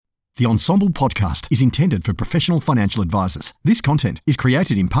The Ensemble podcast is intended for professional financial advisors. This content is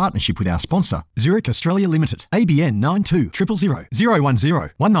created in partnership with our sponsor, Zurich Australia Limited, ABN 92 000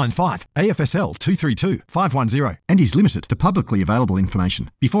 010 195 AFSL 232 510, and is limited to publicly available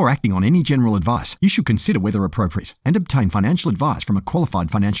information. Before acting on any general advice, you should consider whether appropriate and obtain financial advice from a qualified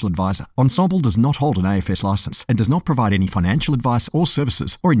financial advisor. Ensemble does not hold an AFS license and does not provide any financial advice or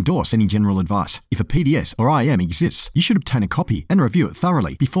services or endorse any general advice. If a PDS or IM exists, you should obtain a copy and review it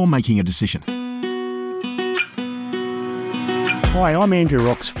thoroughly before making a decision. Hi, I'm Andrew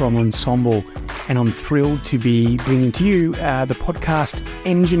Rocks from Ensemble, and I'm thrilled to be bringing to you the podcast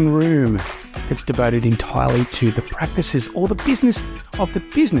Engine Room that's devoted entirely to the practices or the business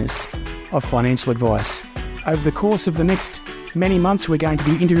of financial advice. Over the course of the next many months, we're going to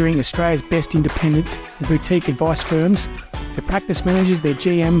be interviewing Australia's best independent and boutique advice firms, their practice managers, their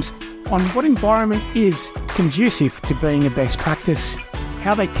GMs, on what environment is conducive to being a best practice,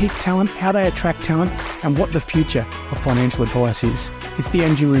 how they keep talent, how they attract talent, and what the future of financial advice is. It's the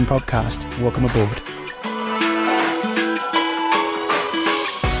Engine Room podcast. Welcome aboard.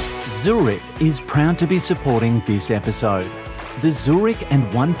 Zurich is proud to be supporting this episode. The Zurich and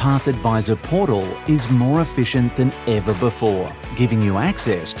OnePath Advisor portal is more efficient than ever before, giving you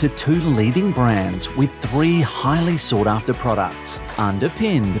access to 2 leading brands with 3 highly sought-after products,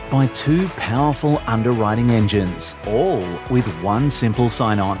 underpinned by 2 powerful underwriting engines, all with one simple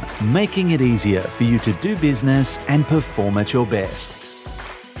sign-on, making it easier for you to do business and perform at your best.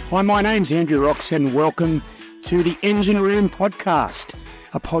 Hi, my name's Andrew Rocks, and welcome to the Engine Room podcast,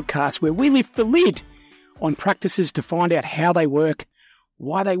 a podcast where we lift the lid on practices to find out how they work,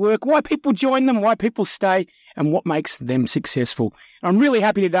 why people join them, why people stay, and what makes them successful. I'm really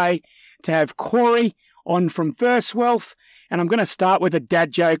happy today to have Corey on from First Wealth, and I'm going to start with a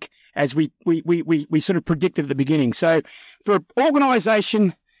dad joke as we sort of predicted at the beginning. So for an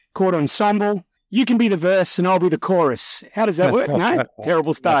organisation called Ensemble, you can be the verse and I'll be the chorus. How does that work? No?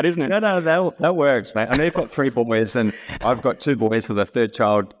 Terrible start, isn't it? No, that works, mate. I know you've got 3 boys and I've got 2 boys with a 3rd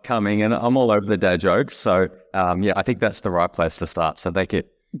child coming, and I'm all over the dad jokes. So, I think that's the right place to start. So thank you.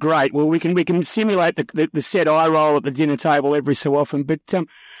 Great. Well, we can simulate the said eye roll at the dinner table every so often. But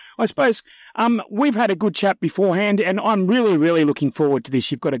I suppose we've had a good chat beforehand, and I'm really, really looking forward to this.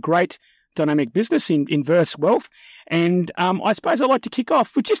 You've got a great dynamic business in Verse Wealth. And I suppose I'd like to kick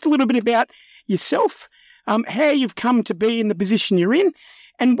off with just a little bit about yourself, how you've come to be in the position you're in,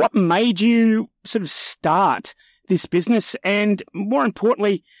 and what made you sort of start this business, and more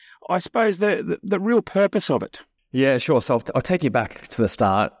importantly, I suppose the real purpose of it. Yeah, sure. So I'll take you back to the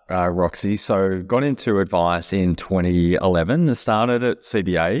start, Roxy. So got into advice in 2011 and started at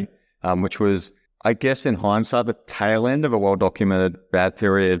CBA, which was, I guess in hindsight, the tail end of a well-documented bad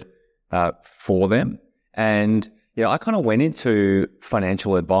period for them. And I kind of went into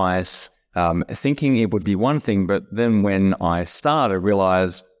financial advice thinking it would be one thing, but then when I started, I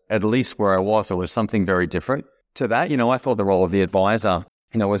realized at least where I was, it was something very different to that. I thought the role of the advisor,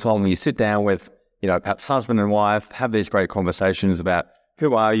 was when you sit down with, perhaps husband and wife, have these great conversations about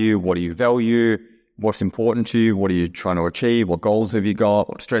who are you, what do you value, what's important to you, what are you trying to achieve, what goals have you got,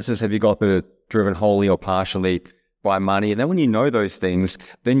 what stresses have you got that are driven wholly or partially by money. And then when you know those things,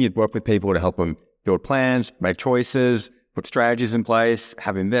 then you'd work with people to help them build plans, make choices, put strategies in place,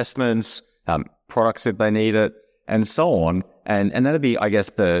 have investments, products if they need it, and so on. And that'd be, I guess,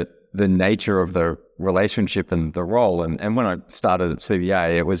 the nature of the relationship and the role. And when I started at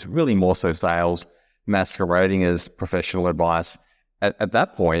CBA, it was really more so sales masquerading as professional advice. At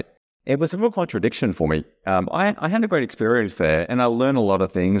that point, it was a real contradiction for me. I had a great experience there, and I learned a lot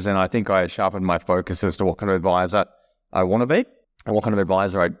of things, and I think I sharpened my focus as to what kind of advisor I want to be and what kind of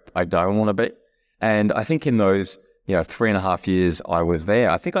advisor I don't want to be. And I think in those 3.5 years I was there,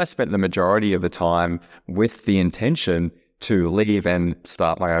 I think I spent the majority of the time with the intention to leave and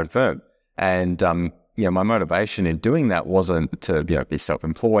start my own firm. And, my motivation in doing that wasn't to, be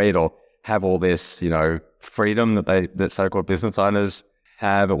self-employed or have all this, freedom that so-called business owners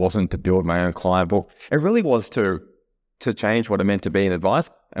have. It wasn't to build my own client book. It really was to change what it meant to be an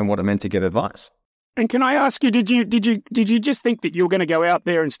advisor and what it meant to get advice. And can I ask you, did you just think that you were going to go out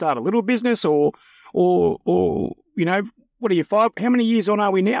there and start a little business, or what are you, 5? How many years on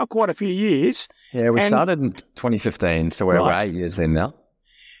are we now? Quite a few years. Yeah, we started in 2015, so we're 8 years in now.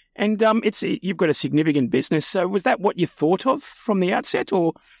 And you've got a significant business. So was that what you thought of from the outset,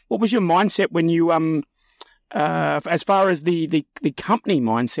 or what was your mindset when you, as far as the company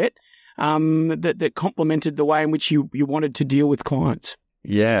mindset, that complemented the way in which you wanted to deal with clients?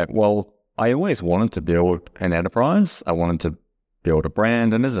 Yeah, well, I always wanted to build an enterprise. I wanted to build a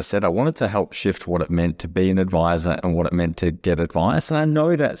brand. And as I said, I wanted to help shift what it meant to be an advisor and what it meant to get advice. And I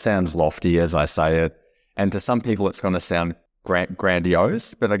know that sounds lofty as I say it. And to some people, it's going to sound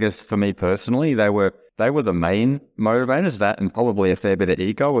grandiose. But I guess for me personally, they were the main motivators, that and probably a fair bit of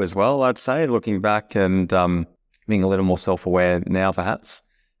ego as well, I'd say, looking back and being a little more self-aware now perhaps.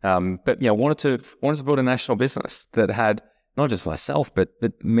 But wanted to build a national business that had not just myself, but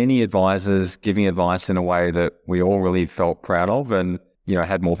many advisors giving advice in a way that we all really felt proud of and,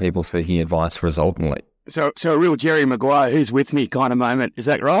 had more people seeking advice resultantly. So a real Jerry Maguire, who's with me kind of moment. Is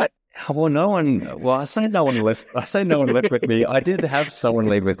that right? Well, I say no one left with me. I did have someone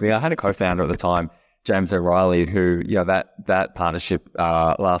leave with me. I had a co-founder at the time, James O'Reilly, who, that partnership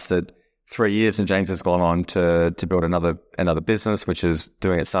lasted 3 years, and James has gone on to build another business, which is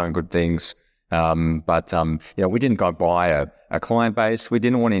doing its own good things. But we didn't go buy a client base. We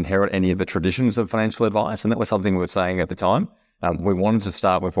didn't want to inherit any of the traditions of financial advice. And that was something we were saying at the time. We wanted to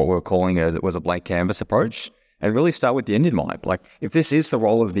start with what we were calling it was a blank canvas approach and really start with the end in mind. Like, if this is the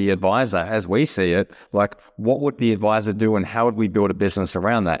role of the advisor as we see it, like, what would the advisor do and how would we build a business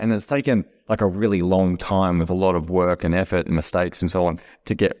around that? And it's taken like a really long time with a lot of work and effort and mistakes and so on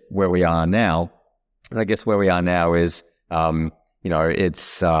to get where we are now. And I guess where we are now is,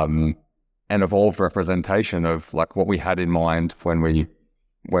 it's an evolved representation of like what we had in mind when we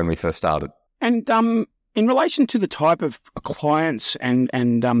first started. And in relation to the type of clients and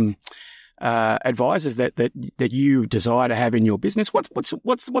advisors that you desire to have in your business,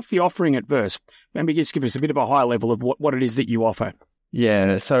 what's the offering at Verse? Maybe just give us a bit of a high level of what it is that you offer.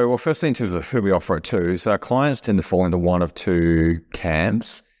 Yeah. So, firstly, in terms of who we offer it to, so our clients tend to fall into one of two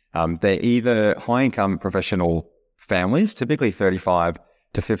camps. They're either high income professional families, typically 35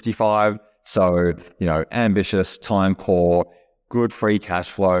 to 55. So, ambitious, time poor, good free cash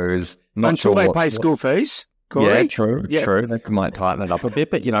flows. Until they pay school fees. Corey? Yeah, true. They might tighten it up a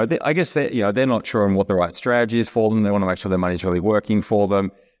bit, but I guess they're not sure on what the right strategy is for them. They want to make sure their money's really working for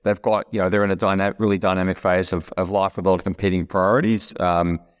them. They've got, they're in a really dynamic phase of life with a lot of competing priorities,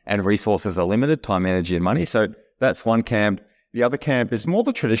 and resources are limited, time, energy, and money. So that's one camp. The other camp is more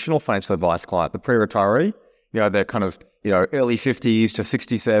the traditional financial advice client, the pre-retiree. They're kind of, early 50s to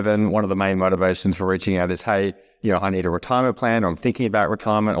 67. One of the main motivations for reaching out is, hey, I need a retirement plan, or I'm thinking about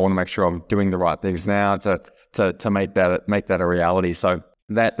retirement. I want to make sure I'm doing the right things now to make that a reality. So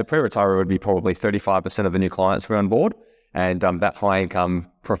that the pre-retiree would be probably 35% of the new clients we're on board. And that high income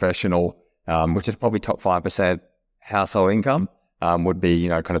professional, which is probably top 5% household income, would be,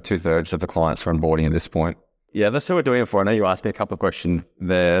 kind of 2/3 of the clients we're onboarding at this point. Yeah, that's what we're doing it for. I know you asked me a couple of questions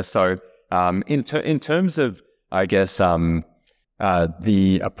there. So in terms of, I guess,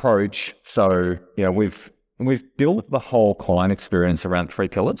 the approach, so, we've built the whole client experience around 3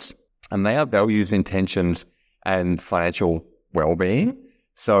 pillars, and they are values, intentions, and financial well-being.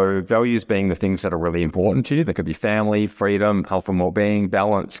 So values being the things that are really important to you. They could be family, freedom, health and well-being,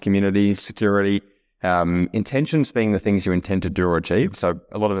 balance, community, security. Intentions being the things you intend to do or achieve. So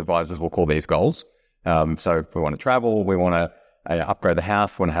a lot of advisors will call these goals. So we want to travel, we want to upgrade the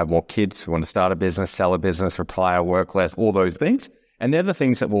house, we want to have more kids, we want to start a business, sell a business, retire, work less, all those things. And they're the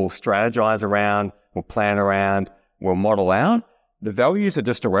things that we'll strategize around, we'll plan around, we'll model out. The values are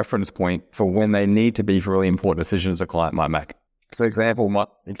just a reference point for when they need to be for really important decisions a client might make. So example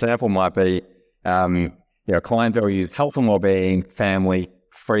might be, client values, health and well-being, family,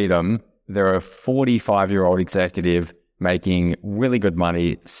 freedom. They're a 45-year-old executive making really good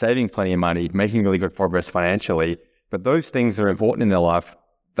money, saving plenty of money, making really good progress financially. But those things are important in their life.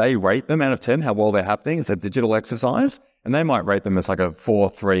 They rate them out of 10, how well they're happening. It's a digital exercise. And they might rate them as like a 4,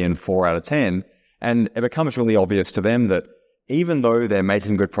 3, and 4 out of 10. And it becomes really obvious to them that even though they're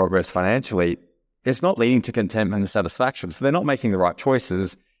making good progress financially, it's not leading to contentment and satisfaction. So they're not making the right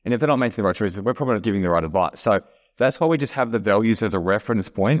choices. And if they're not making the right choices, we're probably not giving the right advice. So that's why we just have the values as a reference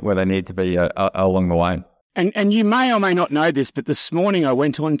point where they need to be along the way. And you may or may not know this, but this morning I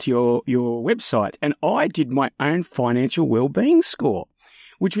went onto your website and I did my own financial well-being score,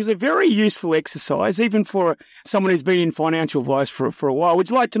 which was a very useful exercise, even for someone who's been in financial advice for a while. Would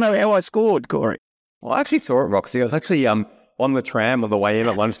you like to know how I scored, Corey? Well, I actually saw it, Roxy. I was actually on the tram on the way in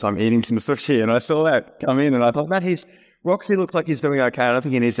at lunchtime eating some sushi, and I saw that come in, and I thought, man, Roxy looks like he's doing okay. I don't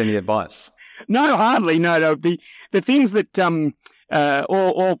think he needs any advice. No, hardly. No. The things that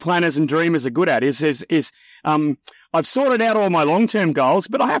all planners and dreamers are good at is I've sorted out all my long-term goals,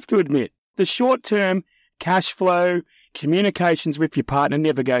 but I have to admit, the short-term cash flow, communications with your partner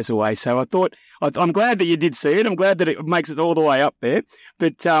never goes away. So I thought, I'm glad that you did see it. I'm glad that it makes it all the way up there.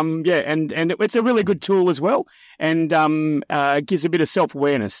 But and it's a really good tool as well, and gives a bit of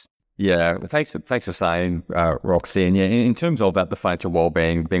self-awareness. Yeah, thanks for saying, Roxy. And yeah, in terms of that, the financial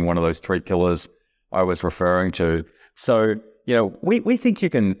well-being being one of those three pillars I was referring to. So, we think you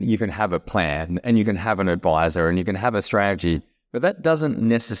can have a plan and you can have an advisor and you can have a strategy, but that doesn't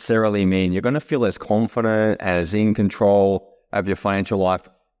necessarily mean you're going to feel as confident, as in control of your financial life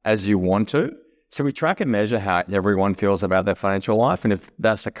as you want to. So we track and measure how everyone feels about their financial life. And if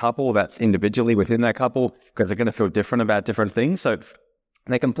that's a couple, that's individually within that couple, because they're going to feel different about different things. So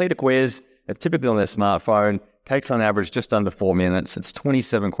they complete a quiz, typically on their smartphone, takes on average just under 4 minutes. It's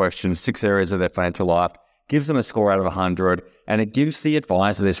 27 questions, 6 areas of their financial life, gives them a score out of 100, and it gives the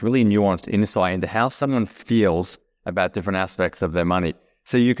advisor this really nuanced insight into how someone feels about different aspects of their money.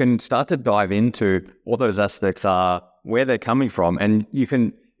 So you can start to dive into what those aspects are, where they're coming from, and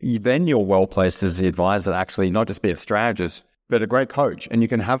then you're well placed as the advisor to actually not just be a strategist, but a great coach. And you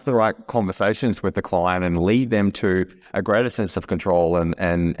can have the right conversations with the client and lead them to a greater sense of control and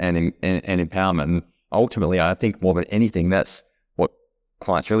empowerment. And ultimately, I think more than anything, that's what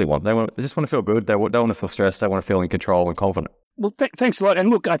clients really want. They just want to feel good. They don't want to feel stressed. They want to feel in control and confident. Well, thanks a lot. And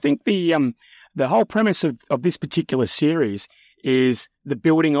look, I think the whole premise of this particular series is the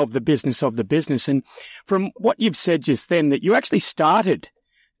building of the business of the business. And from what you've said just then, that you actually started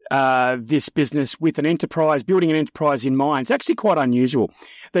this business with an enterprise, building an enterprise in mind. It's actually quite unusual.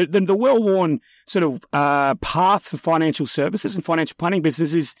 The well-worn sort of path for financial services and financial planning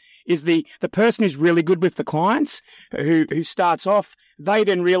businesses is the person who's really good with the clients, who starts off. They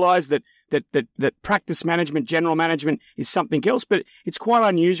then realise that practice management, general management is something else, but it's quite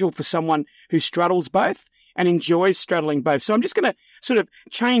unusual for someone who straddles both and enjoys straddling both. So I'm just going to sort of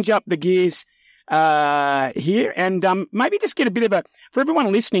change up the gears here and maybe just get a bit of for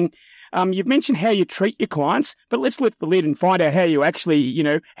everyone listening, you've mentioned how you treat your clients, but let's lift the lid and find out how you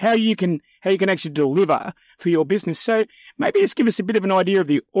actually, how you can actually deliver for your business. So maybe just give us a bit of an idea of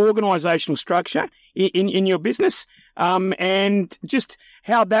the organisational structure in your business and just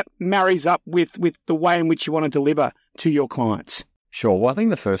how that marries up with the way in which you want to deliver to your clients. Sure. Well, I think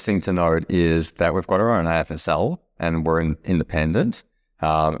the first thing to note is that we've got our own AFSL and we're independent.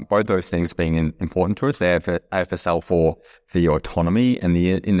 Both those things being important to us, the AFSL for the autonomy and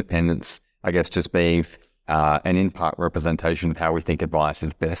the independence, I guess, just being an in-part representation of how we think advice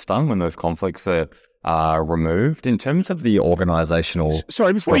is best done when those conflicts are removed. In terms of the organisational...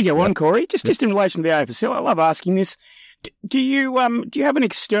 Sorry, before you go on, Corey, just in relation to the AFSL, I love asking this. Do you have an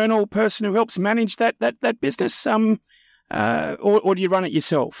external person who helps manage that business, or do you run it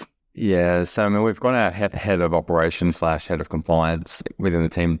yourself? Yeah, so we've got our head of operations / head of compliance within the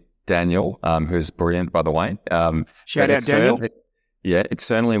team, Daniel, who's brilliant, by the way. Shout out, Daniel.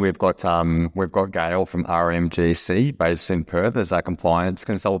 Externally we've got Gail from RMGC based in Perth as our compliance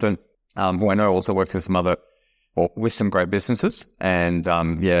consultant, who I know also works with some great businesses. And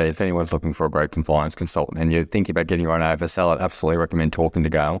if anyone's looking for a great compliance consultant and you're thinking about getting your own AFSL, I'd absolutely recommend talking to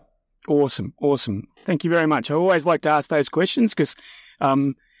Gail. Awesome. Thank you very much. I always like to ask those questions because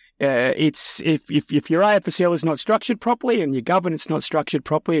it's if your AFSL is not structured properly and your governance not structured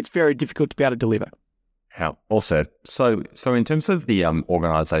properly, it's very difficult to be able to deliver. How all said. So in terms of the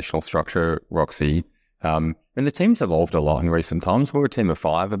organisational structure, Roxy, and the team's evolved a lot in recent times. We were a team of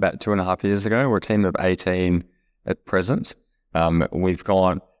 5 about 2.5 years ago. We're a team of 18 at present. We've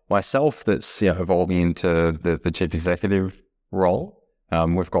got myself that's evolving into the chief executive role.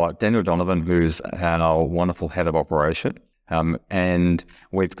 We've got Daniel Donovan, who's our wonderful head of operation. And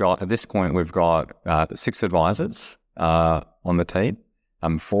at this point, we've got 6 advisors on the team.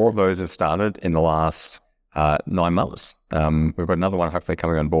 4 of those have started in the last 9 months. We've got another one hopefully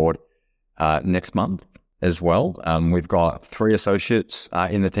coming on board next month as well. We've got 3 associates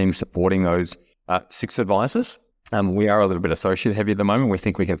in the team supporting those 6 advisors. We are a little bit associate heavy at the moment. We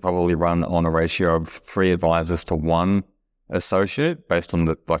think we can probably run on a ratio of 3 advisors to 1 associate based on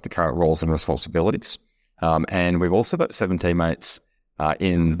the current roles and responsibilities. And we've also got 7 teammates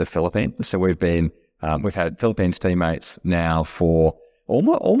in the Philippines. So we've had Philippines teammates now for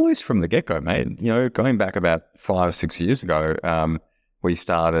almost from the get-go, mate. Going back about 5-6 years ago, we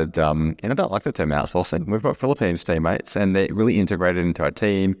started, and I don't like the term outsourcing. We've got Philippines teammates and they're really integrated into our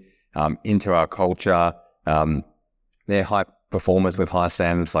team, into our culture. They're high performers with high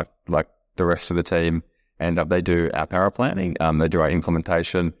standards like the rest of the team. And they do our power planning, they do our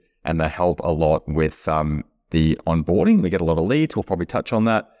implementation, and they help a lot with the onboarding. We get a lot of leads. We'll probably touch on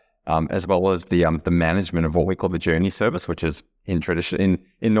that, as well as the management of what we call the journey service, which is in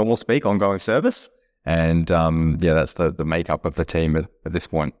normal speak, ongoing service. And that's the makeup of the team at this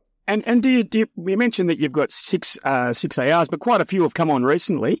point. And do you mentioned that you've got six ARs, but quite a few have come on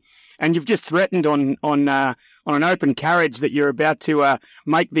recently. and you've just threatened on an open carriage that you're about to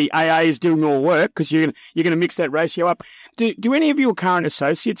make the AAs do more work because you're going to mix that ratio up. Do any of your current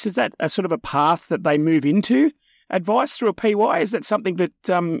associates, is that a sort of a path that they move into, advice through a PY? Is that something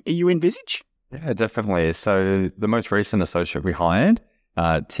that you envisage? Yeah, definitely. So the most recent associate we hired,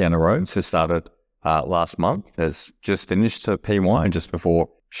 Tiana Rhodes, who started last month, has just finished her PY just before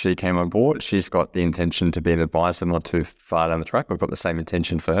she came on board. She's got the intention to be an advisor not too far down the track. We've got the same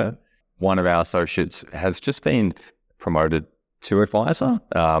intention for her. One of our associates has just been promoted to advisor.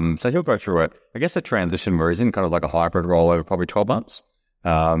 So he'll go through a transition where he's in kind of like a hybrid role over probably 12 months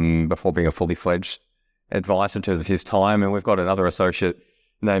before being a fully fledged advisor in terms of his time. And we've got another associate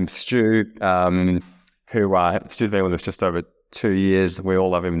named Stu, Stu's been with us just over 2 years. We all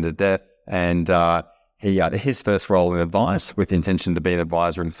love him to death. And his first role in advice with the intention to be an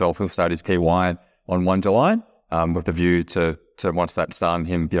advisor himself. He'll start his PY on 1 July with the view to once that's done,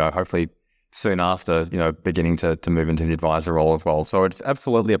 him, hopefully soon after, beginning to move into the advisor role as well. So it's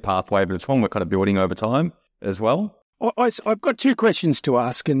absolutely a pathway, but it's one we're kind of building over time as well. I've got 2 questions to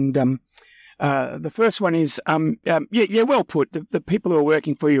ask, and the first one is, well put. The people who are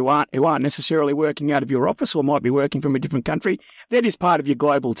working for you who aren't necessarily working out of your office or might be working from a different country, that is part of your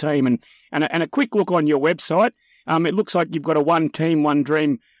global team. And a quick look on your website, it looks like you've got a one team, one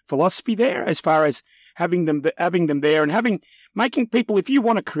dream philosophy there, as far as having them there and making people, if you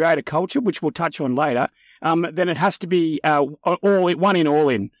want to create a culture, which we'll touch on later, then it has to be one in, all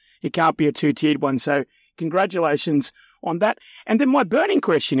in. It can't be a 2-tiered one. So congratulations on that. And then my burning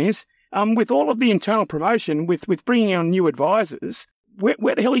question is, with all of the internal promotion, with bringing on new advisors, where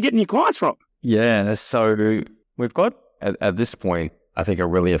the hell are you getting your clients from? Yeah, so we've got, at this point, I think a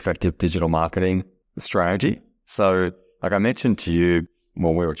really effective digital marketing strategy. So like I mentioned to you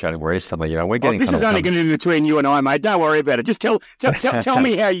when we were chatting recently, we're getting... this is only going to be between you and I, mate. Don't worry about it. Just tell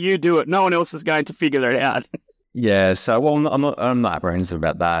me how you do it. No one else is going to figure it out. Yeah, so I'm not apprehensive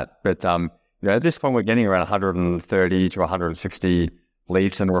about that. But at this point, we're getting around 130 to 160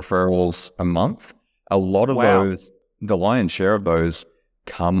 leads and referrals a month. A lot of those, the lion's share of those,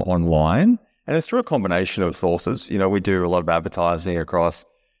 come online, and it's through a combination of sources. We do a lot of advertising across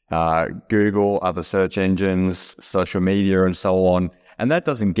Google, other search engines, social media, and so on. And that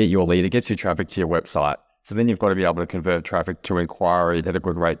doesn't get you a lead; it gets you traffic to your website. So then you've got to be able to convert traffic to inquiry at a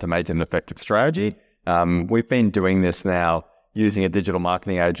good rate to make it an effective strategy. We've been doing this now using a digital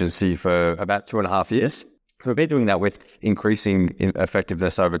marketing agency for about 2.5 years. So we've been doing that with increasing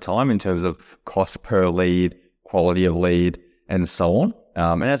effectiveness over time in terms of cost per lead, quality of lead, and so on.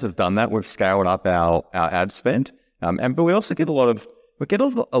 And as we've done that, we've scaled up our ad spend. But we also get a lot of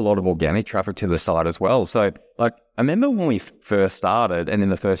organic traffic to the site as well. So like I remember when we first started, and in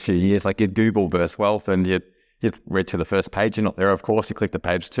the first few years, like you'd Google Burst Wealth and you'd read to the first page. You're not there, of course. You click to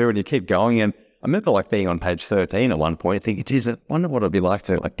page 2 and you keep going. And I remember like being on page 13 at one point, thinking, geez, I wonder what it'd be like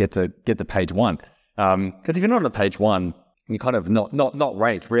to like get to page 1. Because if you're not on page 1, you're kind of not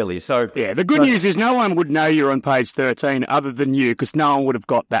ranked really. So yeah, the good news is no one would know you're on page 13 other than you, because no one would have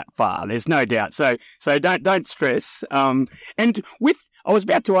got that far. There's no doubt. So don't stress. And I was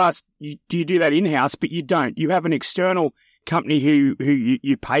about to ask, do you do that in-house? But you don't. You have an external company who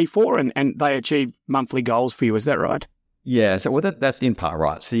you pay for, and they achieve monthly goals for you. Is that right? Yeah, so that's in part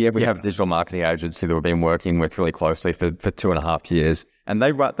right. So we have a digital marketing agency that we've been working with really closely for 2.5 years, and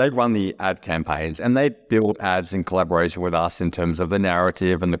they run the ad campaigns, and they build ads in collaboration with us in terms of the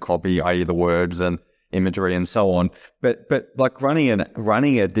narrative and the copy, i.e. the words and imagery and so on. But like running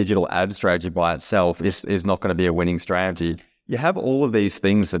a digital ad strategy by itself is not going to be a winning strategy. You have all of these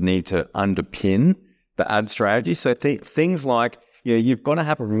things that need to underpin the ad strategy. So things like, you've got to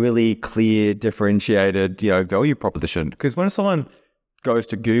have a really clear, differentiated, value proposition. Because when someone goes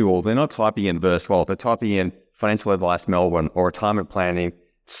to Google, they're not typing in Burst Wealth, they're typing in financial advice Melbourne or retirement planning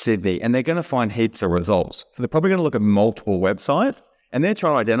Sydney, and they're going to find heaps of results. So they're probably going to look at multiple websites, and they're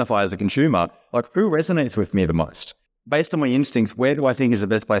trying to identify as a consumer, like who resonates with me the most? Based on my instincts, where do I think is the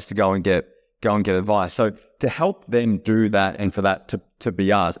best place to go and get advice? So to help them do that, and for that to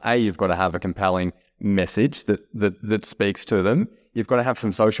be us, you've got to have a compelling message that speaks to them. You've got to have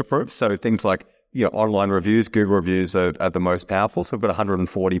some social proof. So things like online reviews, Google reviews are the most powerful. So we've got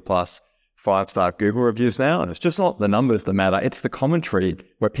 140 plus 5-star Google reviews now. And it's just not the numbers that matter. It's the commentary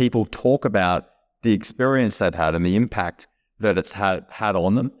where people talk about the experience they've had and the impact that it's had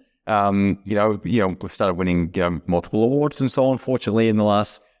on them. We've started winning multiple awards and so on, fortunately, in the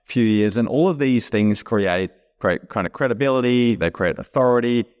last few years. And all of these things create kind of credibility, they create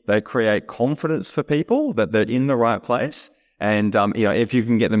authority, they create confidence for people that they're in the right place. And, if you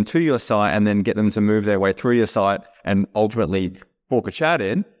can get them to your site and then get them to move their way through your site and ultimately book a chat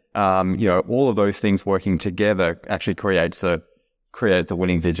in, all of those things working together actually creates a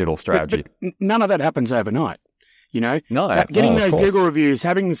winning digital strategy. But none of that happens overnight. No, getting of those course. Google reviews,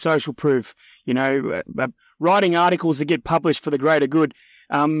 having the social proof, writing articles that get published for the greater good,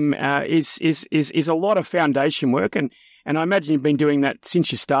 is a lot of foundation work. And I imagine you've been doing that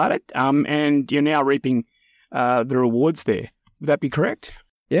since you started, and you're now reaping the rewards there. Would that be correct?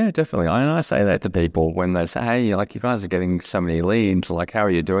 Yeah, definitely. I say that to people when they say, hey, like, you guys are getting so many leads, like, how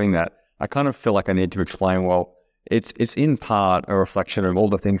are you doing that? I kind of feel like I need to explain, well, it's in part a reflection of all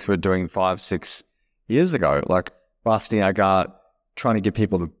the things we're doing 5-6 years ago, like busting our gut, trying to give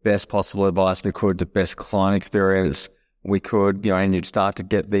people the best possible advice we could, the best client experience we could, and you'd start to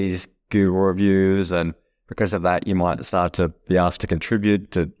get these Google reviews, and because of that, you might start to be asked to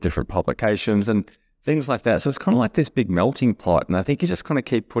contribute to different publications and things like that. So it's kind of like this big melting pot, and I think you just kind of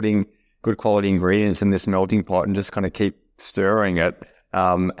keep putting good quality ingredients in this melting pot and just kind of keep stirring it,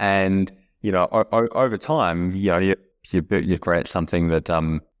 and over time, you create something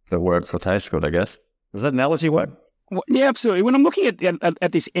that works or tastes good, I guess. Does that analogy work? Well, yeah, absolutely. When I'm looking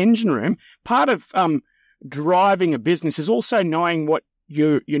at this engine room, part of driving a business is also knowing what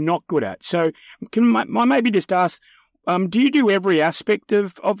you're not good at. So I maybe just ask, do you do every aspect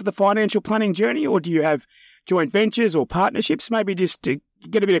of the financial planning journey, or do you have joint ventures or partnerships? Maybe just to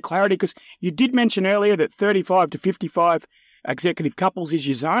get a bit of clarity, because you did mention earlier that 35 to 55 executive couples is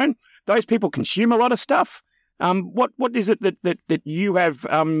your zone. Those people consume a lot of stuff. What is it that you have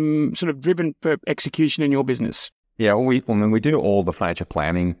sort of driven for execution in your business? Yeah, we do all the financial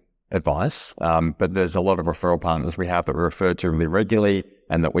planning advice, but there's a lot of referral partners we have that we refer to really regularly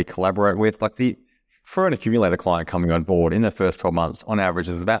and that we collaborate with. For an accumulator client coming on board in the first 12 months, on average,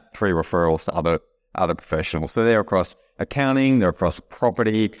 there's about 3 referrals to other professionals. So they're across accounting, they're across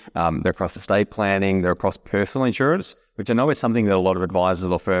property, they're across estate planning, they're across personal insurance, which I know is something that a lot of advisors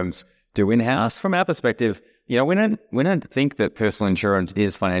or firms do in-house. From our perspective, we don't think that personal insurance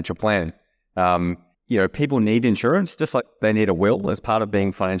is financial planning. People need insurance just like they need a will as part of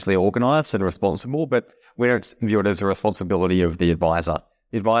being financially organized and responsible, but we don't view it as a responsibility of the advisor.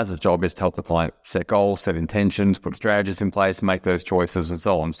 The advisor's job is to help the client set goals, set intentions, put strategies in place, make those choices, and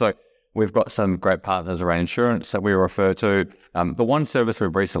so on. So we've got some great partners around insurance that we refer to. The one service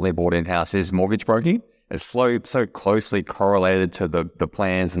we've recently bought in-house is mortgage broking. It's so closely correlated to the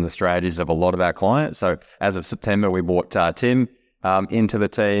plans and the strategies of a lot of our clients. So as of September, we brought Tim into the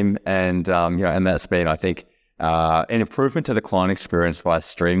team, and that's been, I think, an improvement to the client experience by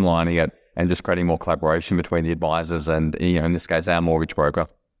streamlining it and just creating more collaboration between the advisors and, in this case, our mortgage broker.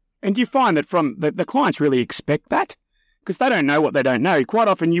 And do you find that from the clients really expect that? Because they don't know what they don't know. Quite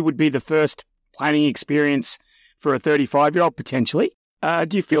often you would be the first planning experience for a 35-year-old potentially.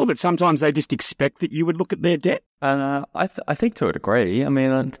 Do you feel that sometimes they just expect that you would look at their debt? I think to a degree. I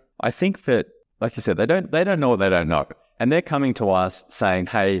mean, I think that, like you said, they don't know what they don't know. And they're coming to us saying,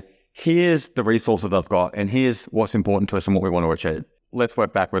 hey, here's the resources I've got, and here's what's important to us and what we want to achieve. Let's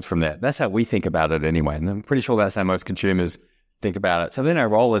work backwards from there. That's how we think about it anyway. And I'm pretty sure that's how most consumers think about it. So then our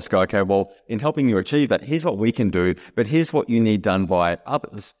role is to go, okay, well, in helping you achieve that, here's what we can do, but here's what you need done by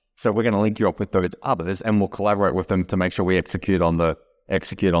others. So we're going to link you up with those others, and we'll collaborate with them to make sure we execute on the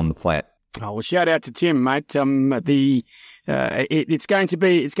plan. Oh, well, shout out to Tim, mate. It's going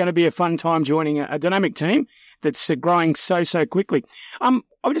to be a fun time joining a dynamic team that's growing so quickly.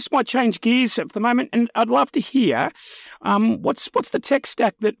 I just might change gears for the moment, and I'd love to hear what's the tech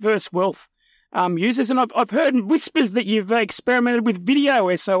stack that Verse Wealth uses. And I've heard whispers that you've experimented with video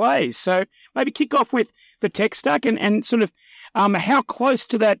SOAs. So maybe kick off with the tech stack and sort of how close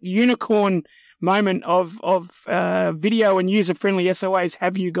to that unicorn moment of video and user-friendly SOAs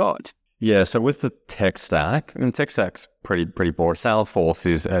have you got? Yeah, so with the tech stack, and tech stack's pretty broad. Salesforce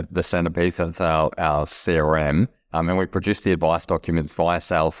is at the centerpiece. That's our CRM. And we produce the advice documents via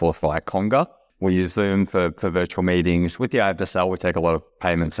Salesforce, via Conga. We use Zoom for virtual meetings. With the AFSL, we take a lot of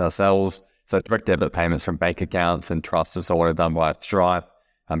payments ourselves. So direct debit payments from bank accounts and trusts and so on are done by Stripe.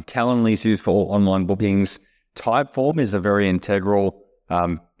 Calendly is used for all online bookings. Typeform is a very integral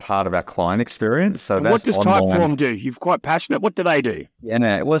part of our client experience. So what does Typeform do? You're quite passionate. What do they do? Yeah,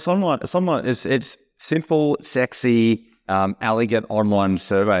 no, well, it's online. It's simple, sexy, elegant online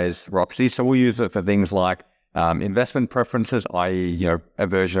surveys, Roxy. So we'll use it for things like investment preferences, i.e., a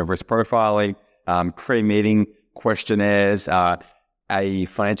version of risk profiling, pre-meeting questionnaires, a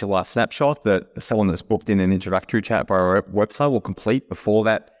financial life snapshot that someone that's booked in an introductory chat via our website will complete before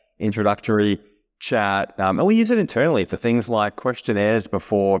that introductory chat. And we use it internally for things like questionnaires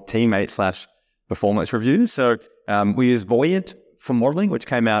before teammate/performance reviews. So we use Voyant for modeling, which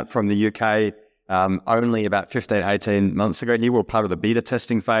came out from the UK only about 15, 18 months ago. You were part of the beta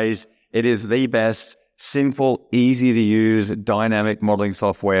testing phase. It is the best, simple, easy to use, dynamic modeling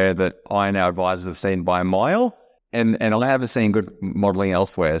software that I and our advisors have seen by a mile. And I haven't seen good modeling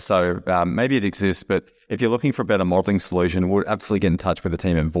elsewhere. So maybe it exists, but if you're looking for a better modeling solution, we'll absolutely get in touch with the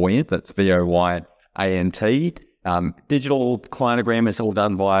team at Voyant. That's Voyant. Digital client agreements all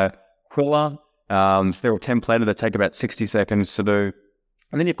done via Quilla. So they're all templated. They take about 60 seconds to do.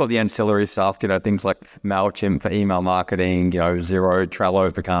 And then you've got the ancillary stuff, things like MailChimp for email marketing, Xero,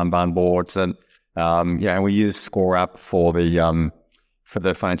 Trello for Kanban boards. And, and we use ScoreUp for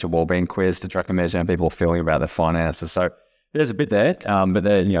the financial wellbeing quiz to track and measure how people are feeling about their finances. So there's a bit there, but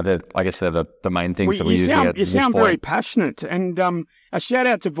I guess they're the main things that we use. You sound very passionate, and a shout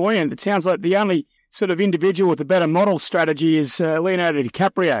out to Voyant. It sounds like the only sort of individual with a better model strategy is Leonardo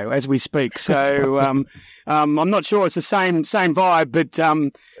DiCaprio as we speak. So I'm not sure it's the same vibe, but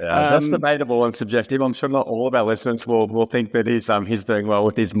that's debatable and subjective. I'm sure not all of our listeners will think that he's doing well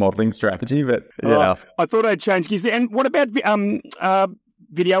with his modelling strategy, but yeah. I thought I'd change gears there. And what about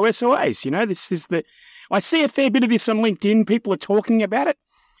video SOAs? This is I see a fair bit of this on LinkedIn. People are talking about it.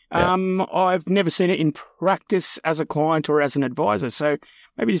 Yeah. I've never seen it in practice as a client or as an advisor. So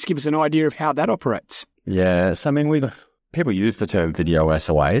maybe just give us an idea of how that operates. Yeah. So, people use the term video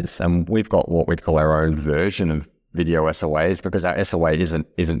SOAs, and we've got what we'd call our own version of video SOAs because our SOA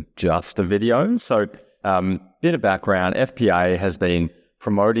isn't just a video. So, bit of background, FPA has been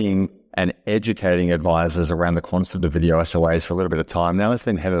promoting and educating advisors around the concept of video SOAs for a little bit of time now. It's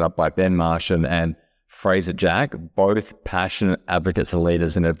been headed up by Ben Martian and Fraser Jack, both passionate advocates and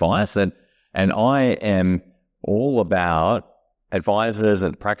leaders in advice. And I am all about advisors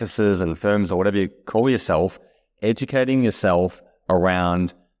and practices and firms or whatever you call yourself, educating yourself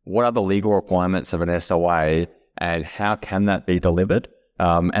around what are the legal requirements of an SOA and how can that be delivered.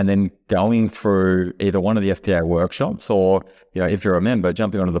 And then going through either one of the FPA workshops or, if you're a member,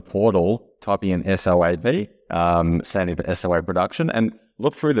 jumping onto the portal, typing in SOAP, standing for SOA production, and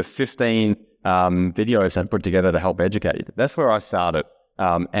look through the 15 videos I've put together to help educate you. That's where I started.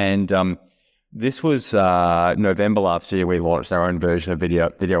 This was November last year. We launched our own version of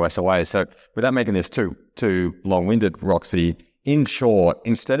video SOA. So without making this too long-winded, Roxy, in short,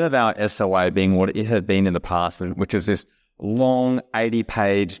 instead of our SOA being what it had been in the past, which is this long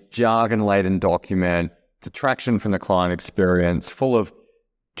 80-page jargon-laden document, detraction from the client experience, full of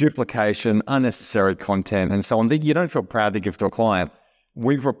duplication, unnecessary content, and so on, that you don't feel proud to give to a client,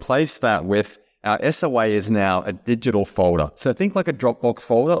 we've replaced that with our SOA is now a digital folder. So think like a Dropbox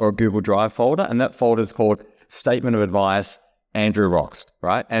folder or a Google Drive folder, and that folder is called Statement of Advice, Andrew Rocks,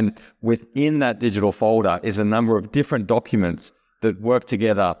 right? And within that digital folder is a number of different documents that work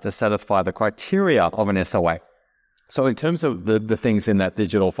together to satisfy the criteria of an SOA. So in terms of the things in that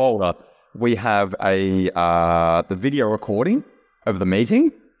digital folder, we have the video recording of the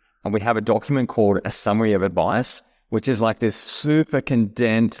meeting, and we have a document called a Summary of Advice, which is like this super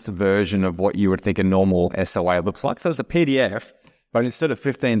condensed version of what you would think a normal SOA looks like. So it's a PDF, but instead of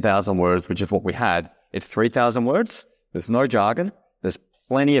 15,000 words, which is what we had, it's 3,000 words. There's no jargon. There's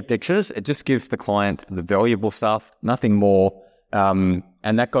plenty of pictures. It just gives the client the valuable stuff, nothing more. And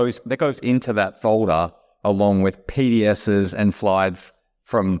that goes into that folder along with PDSs and slides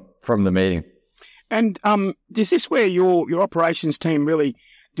from the meeting. And is this where your operations team really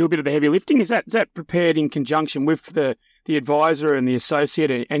do a bit of the heavy lifting? Is that prepared in conjunction with the advisor and the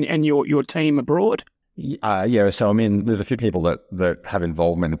associate and your team abroad? Yeah. So there's a few people that have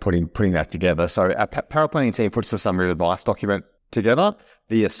involvement in putting that together. So our power planning team puts the summary of advice document together.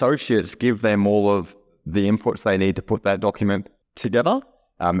 The associates give them all of the inputs they need to put that document together.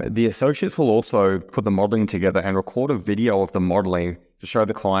 The associates will also put the modeling together and record a video of the modeling to show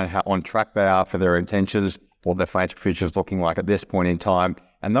the client how on track they are for their intentions, what their financial future is looking like at this point in time.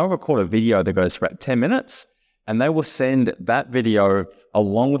 And they'll record a video that goes for about 10 minutes, and they will send that video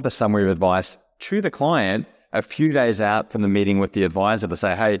along with the summary of advice to the client a few days out from the meeting with the advisor to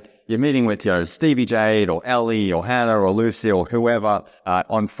say, hey, you're meeting with Stevie Jade or Ellie or Hannah or Lucy or whoever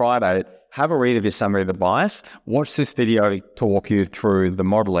on Friday. Have a read of your summary of advice. Watch this video to walk you through the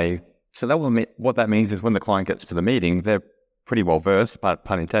modeling. So what that means is when the client gets to the meeting, they're pretty well versed,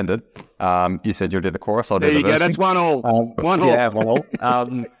 pun intended. You said you'll do the chorus. I'll do the verse. There you go. That's one all. One all. Yeah, one all.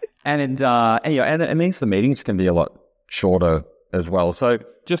 And it means the meetings can be a lot shorter as well. So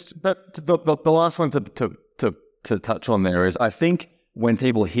but the last one to touch on there is, I think when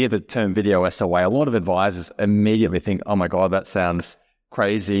people hear the term video SOA, a lot of advisors immediately think, oh my God, that sounds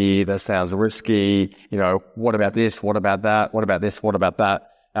crazy. That sounds risky. What about this? What about that? What about this? What about that?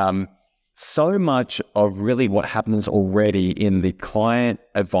 so much of really what happens already in the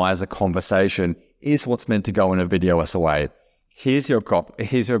client-advisor conversation is what's meant to go in a video SOA. Here's your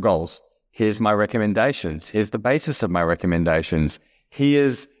goals. Here's my recommendations. Here's the basis of my recommendations.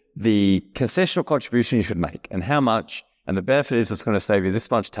 Here's the concessional contribution you should make and how much. And the benefit is it's going to save you this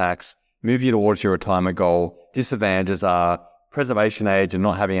much tax, move you towards your retirement goal. Disadvantages are preservation age and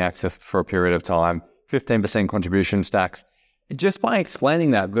not having access for a period of time, 15% contribution tax. Just by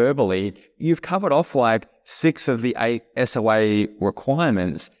explaining that verbally, you've covered off like 6 of the 8 SOA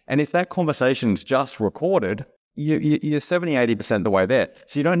requirements. And if that conversation's just recorded, you're 70, 80% the way there.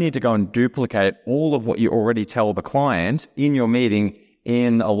 So you don't need to go and duplicate all of what you already tell the client in your meeting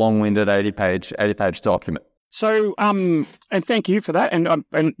in a long-winded 80-page document. So, and thank you for that.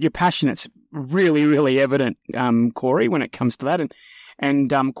 And your passion, it's really, really evident, Corey, when it comes to that.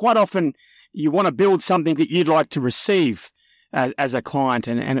 And quite often you want to build something that you'd like to receive as a client,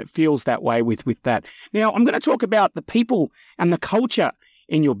 and it feels that way with that. Now, I'm going to talk about the people and the culture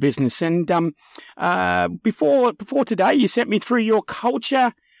in your business. And before today, you sent me through your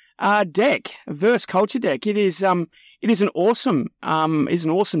culture deck, Verse Culture Deck. It is an awesome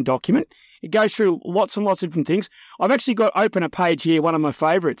document. It goes through lots and lots of different things. I've actually got open a page here, one of my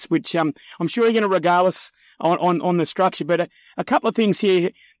favourites, which I'm sure you're going to regale us on the structure. But a couple of things here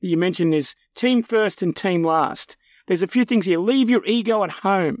that you mentioned is team first and team last. There's a few things here. Leave your ego at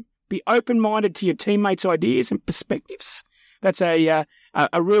home. Be open-minded to your teammates' ideas and perspectives. That's a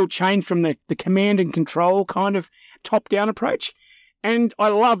real change from the command and control kind of top-down approach. And I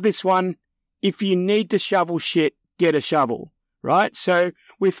love this one. If you need to shovel shit, get a shovel, right? So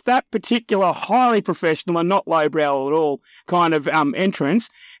with that particular highly professional and not lowbrow at all kind of entrance,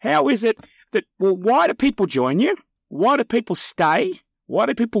 how is it that, well, why do people join you? Why do people stay? Why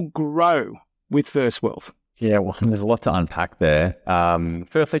do people grow with First Wealth? Yeah, well, there's a lot to unpack there.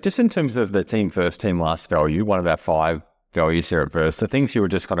 Firstly, just in terms of the team first, team last value, one of our 5 values here at Verse, the things you were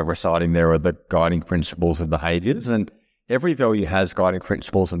just kind of reciting there are the guiding principles and behaviors. And every value has guiding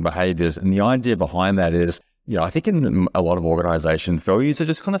principles and behaviors. And the idea behind that is, I think in a lot of organizations, values are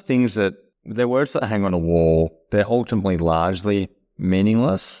just kind of things that they're words that hang on a wall. They're ultimately largely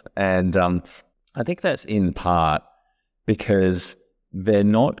meaningless. And I think that's in part because they're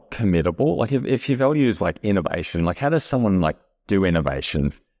not committable. Like if your value is like innovation, like how does someone like do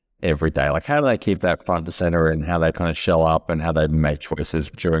innovation every day? Like how do they keep that front and center and how they kind of show up and how they make choices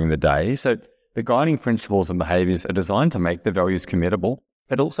during the day? So the guiding principles and behaviors are designed to make the values committable,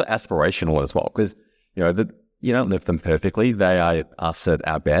 but also aspirational as well, because you don't live them perfectly. They are us at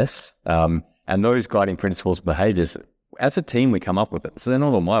our best. And those guiding principles and behaviors, as a team, we come up with it. So they're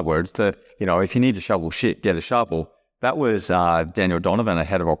not all my words. If you need to shovel shit, get a shovel. That was Daniel Donovan, a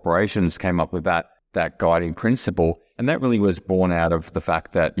head of operations, came up with that guiding principle. And that really was born out of the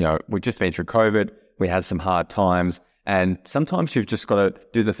fact that, we've just been through COVID. We had some hard times. And sometimes you've just got to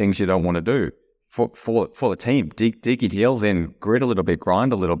do the things you don't want to do for the team. Dig your heels in, grit a little bit,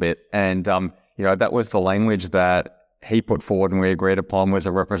 grind a little bit. And, that was the language that he put forward and we agreed upon was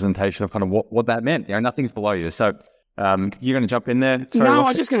a representation of kind of what that meant. Nothing's below you. So you're going to jump in there? Sorry, no, I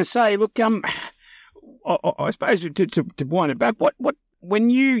was just going to say, look, I suppose to wind it back, what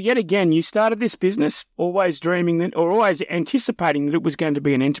when you started this business, always dreaming that, or always anticipating that it was going to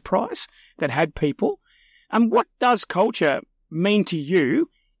be an enterprise that had people, what does culture mean to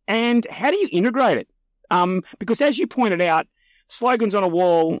you, and how do you integrate it? Because as you pointed out, slogans on a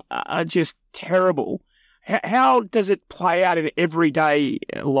wall are just terrible. How does it play out in everyday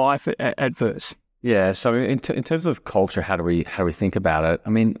life at Verse? Yeah, so in terms of culture, how do we think about it? I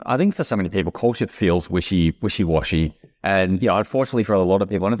mean, I think for so many people, culture feels wishy-washy. And, unfortunately for a lot of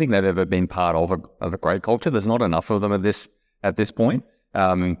people, I don't think they've ever been part of a great culture. There's not enough of them at this point.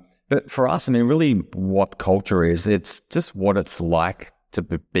 But for us, I mean, really what culture is, it's just what it's like to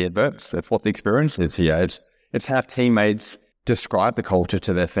be at Verse. That's what the experience is here. It's how teammates describe the culture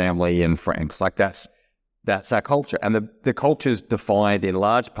to their family and friends. Like that's our culture. And the culture is defined in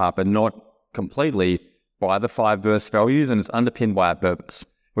large part, but not completely, by the 5 Verse values, and it's underpinned by our purpose,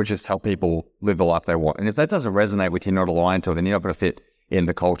 which is help people live the life they want. And if that doesn't resonate with you, not aligned to it, then you're not going to fit in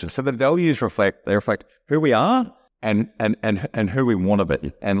the culture. So the values reflect who we are and who we want to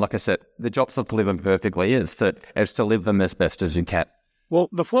be. And like I said, the job's not to live them perfectly, it's to live them as best as you can. Well,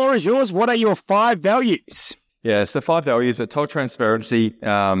 the floor is yours. What are your 5 values? Yeah, so 5 values are total transparency,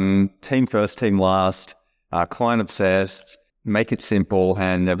 team first, team last, client obsessed, make it simple,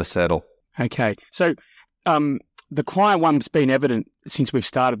 and never settle. Okay, so the client one's been evident since we've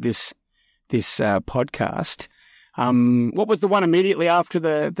started this podcast. What was the one immediately after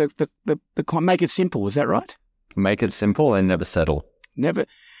the make it simple? Is that right? Make it simple and never settle. Never.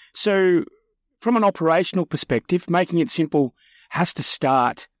 So from an operational perspective, making it simple has to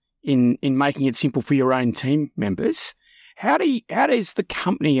start in making it simple for your own team members. How does the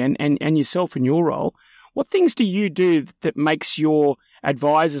company and yourself in your role, what things do you do that makes your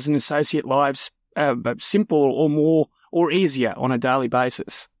advisors and associate lives simple or more or easier on a daily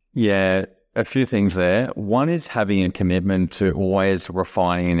basis? Yeah, a few things there. One is having a commitment to always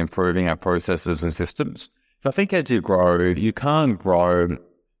refining and improving our processes and systems. So I think as you grow, you can't grow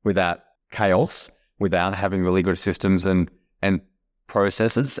without chaos, without having really good systems and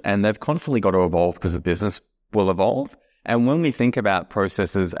processes, and they've constantly got to evolve because the business will evolve. And when we think about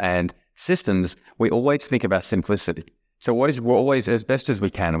processes and systems, we always think about simplicity. So we're always, as best as we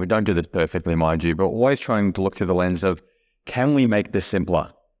can, and we don't do this perfectly, mind you, but always trying to look through the lens of, can we make this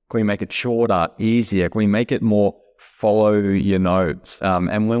simpler? Can we make it shorter, easier? Can we make it more follow your notes?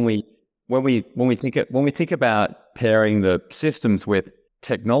 And when we think about pairing the systems with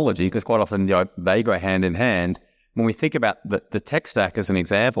technology, because quite often they go hand in hand. When we think about the tech stack as an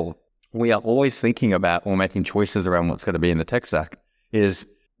example, we are always thinking about or making choices around what's going to be in the tech stack. Is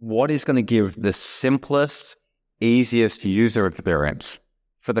what is going to give the simplest, easiest user experience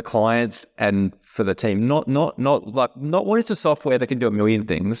for the clients and for the team. Not what is the software that can do a million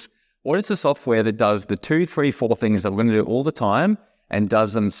things. What is the software that does the 2, 3, 4 things that we're going to do all the time and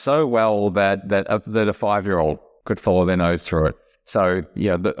does them so well that a 5-year-old could follow their nose through it. So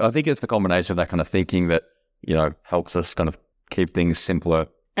yeah, I think it's the combination of that kind of thinking that helps us kind of keep things simpler.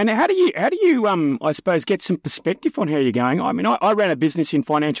 And how do you I suppose get some perspective on how you're going? I mean, I ran a business in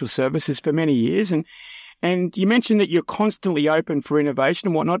financial services for many years, and you mentioned that you're constantly open for innovation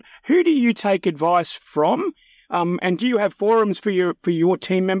and whatnot. Who do you take advice from? And do you have forums for your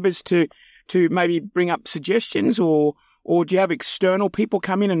team members to maybe bring up suggestions, or do you have external people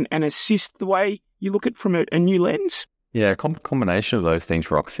come in and assist the way you look at it from a new lens? Yeah, combination of those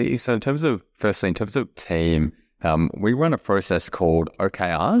things, Roxy. So in terms of team, we run a process called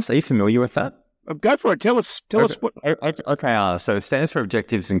OKRs. Are you familiar with that? Go for it. Tell us what... OKR, so it stands for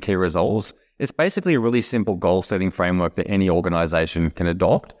Objectives and Key Results. It's basically a really simple goal-setting framework that any organization can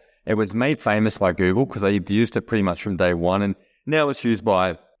adopt. It was made famous by Google because they've used it pretty much from day one, and now it's used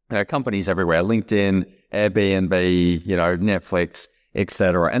by companies everywhere, LinkedIn, Airbnb, Netflix,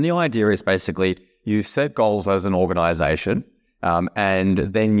 etc. And the idea is basically you set goals as an organization, and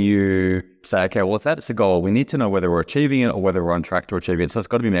then you say, okay, well, if that's the goal, we need to know whether we're achieving it or whether we're on track to achieving it. So it's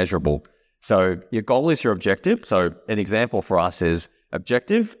got to be measurable. So your goal is your objective. So an example for us is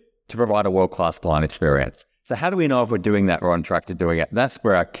objective to provide a world-class client experience. So how do we know if we're doing that or on track to doing it? That's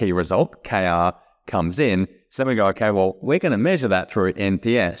where our key result, KR, comes in. So then we go, okay, well, we're going to measure that through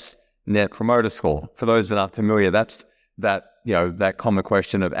NPS, Net Promoter Score. For those that aren't familiar, that's that common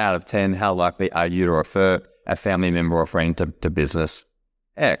question of out of 10, how likely are you to refer a family member or friend to business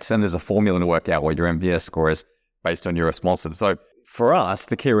X? And there's a formula to work out what your NPS score is based on your responses. So for us,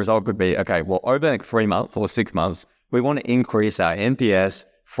 the key result could be, okay, well, over the next 3 months or 6 months, we want to increase our NPS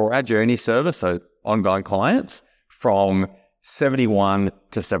for our journey service, so ongoing clients, from 71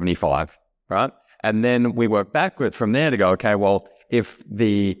 to 75, right? And then we work backwards from there to go, okay, well, if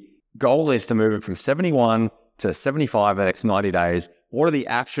the goal is to move it from 71 to 75 in the next 90 days, what are the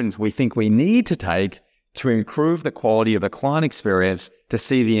actions we think we need to take to improve the quality of the client experience to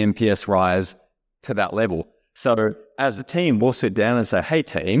see the NPS rise to that level? So as a team, we'll sit down and say, hey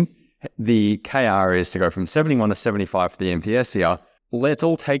team, the KR is to go from 71 to 75 for the NPS here. Let's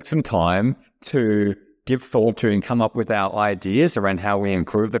all take some time to give thought to and come up with our ideas around how we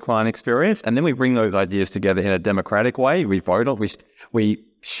improve the client experience. And then we bring those ideas together in a democratic way. We vote on, we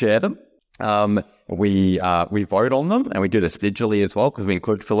share them. We vote on them, and we do this digitally as well because we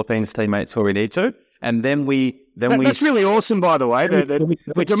include Philippines teammates where we need to. And then that's really awesome, by the way.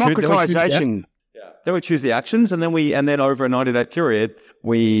 The democratization. Then we choose the actions, and then over a 90-day period,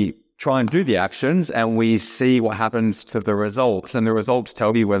 we try and do the actions, and we see what happens to the results. And the results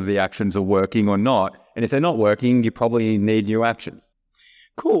tell you whether the actions are working or not. And if they're not working, you probably need new actions.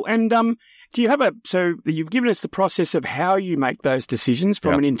 Cool. And do you have so you've given us the process of how you make those decisions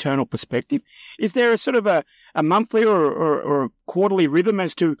from an internal perspective. Is there a sort of a monthly or a quarterly rhythm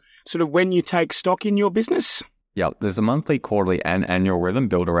as to sort of when you take stock in your business? Yeah, there's a monthly, quarterly, and annual rhythm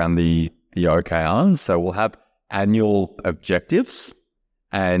built around the OKRs. So we'll have annual objectives,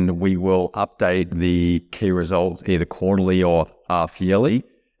 and we will update the key results either quarterly or half yearly.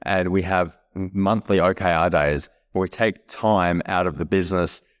 And we have monthly OKR days where we take time out of the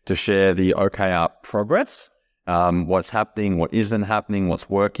business to share the OKR progress, what's happening, what isn't happening, what's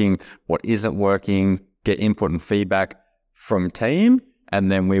working, what isn't working, get input and feedback from team.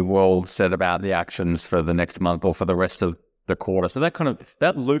 And then we will set about the actions for the next month or for the rest of the quarter. So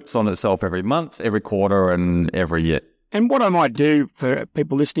that loops on itself every month, every quarter, and every year. And what I might do for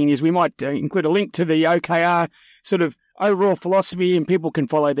people listening is we might include a link to the OKR sort of overall philosophy, and people can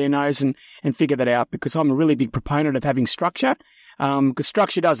follow their nose and figure that out, because I'm a really big proponent of having structure, because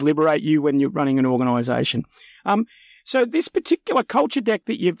structure does liberate you when you're running an organisation. So this particular culture deck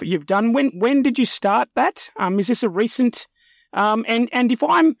that you've done, when did you start that? Is this a recent? And if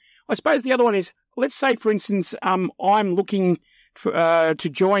I suppose the other one is, let's say for instance, I'm looking to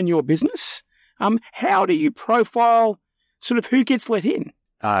join your business. How do you profile sort of who gets let in?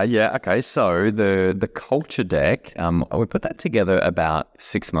 Okay. So the culture deck, we put that together about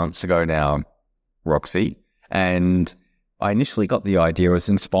 6 months ago now, Roxy, and I initially got the idea. It was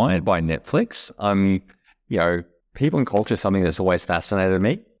inspired by Netflix. People and culture is something that's always fascinated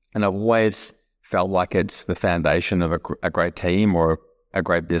me, and I've always felt like it's the foundation of a great team or a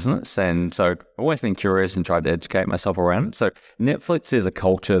great business. And so I've always been curious and tried to educate myself around it. So Netflix is a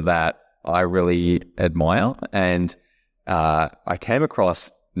culture that I really admire, and I came across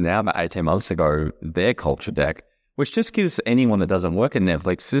now about 18 months ago their culture deck, which just gives anyone that doesn't work at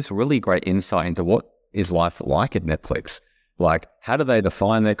Netflix this really great insight into what is life like at Netflix. Like, how do they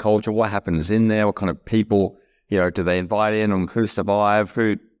define their culture? What happens in there? What kind of people, do they invite in, and who survive,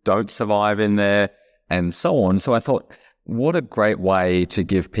 who don't survive in there, and so on. So I thought, what a great way to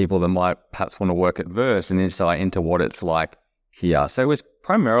give people that might perhaps want to work at Verse an insight into what it's like here. So it was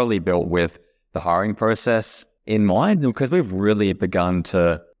primarily built with the hiring process in mind, because we've really begun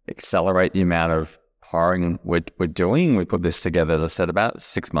to accelerate the amount of hiring we're doing. We put this together, as I said, about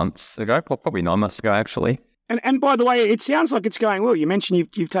 6 months ago, probably 9 months ago, actually. And by the way, it sounds like it's going well. You mentioned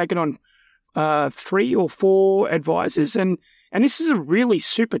you've taken on 3 or 4 advisors, and this is a really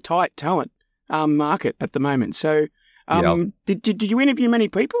super tight talent market at the moment. So did you interview many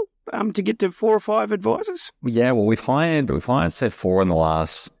people to get to 4 or 5 advisors? Yeah, well, we've hired say 4 in the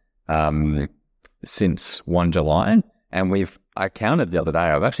last since 1 July, and I counted the other day.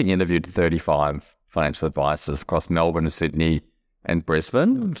 I've actually interviewed 35 financial advisors across Melbourne, Sydney, and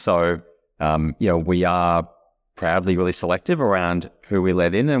Brisbane. So we are proudly really selective around who we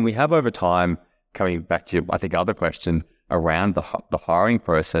let in, and we have over time. Coming back to your, I think, other question around the hiring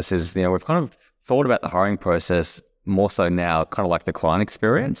process is, we've kind of thought about the hiring process more so now, kind of like the client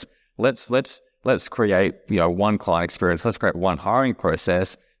experience. Let's create, one client experience. Let's create one hiring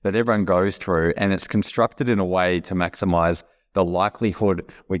process that everyone goes through, and it's constructed in a way to maximize the likelihood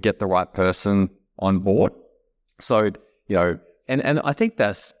we get the right person on board. So, and I think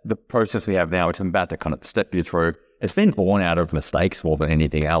that's the process we have now, which I'm about to kind of step you through. It's been born out of mistakes more than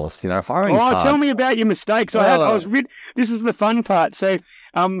anything else. Hiring. Tell me about your mistakes. This is the fun part. So,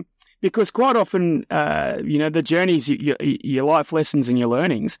 because quite often, the journeys, your life lessons and your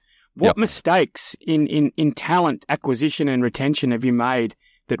learnings. What mistakes in talent acquisition and retention have you made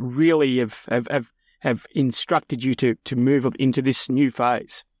that really have instructed you to move into this new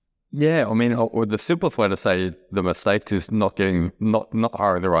phase? Yeah, I mean, the simplest way to say the mistakes is not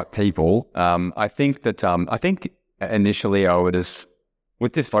hiring the right people. I think initially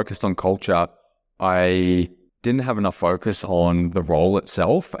with this focused on culture, I didn't have enough focus on the role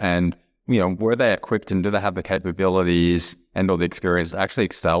itself, and were they equipped and do they have the capabilities and all the experience to actually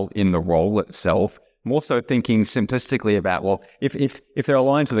excel in the role itself? More so thinking simplistically about, well, if they're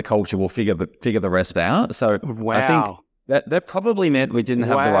aligned to the culture, we'll figure the rest out. So I think that probably meant we didn't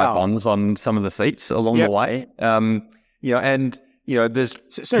have the right ones on some of the seats along the way. There's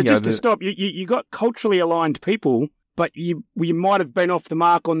to stop, you got culturally aligned people, but you might have been off the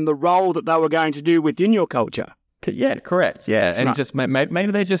mark on the role that they were going to do within your culture. Yeah, correct. Yeah, and just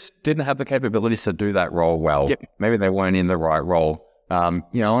maybe they just didn't have the capabilities to do that role well. Yep. Maybe they weren't in the right role. And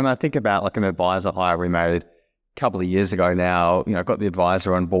I think about like an advisor hire we made a couple of years ago now. Got the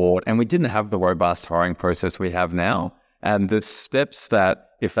advisor on board, and we didn't have the robust hiring process we have now. And the steps that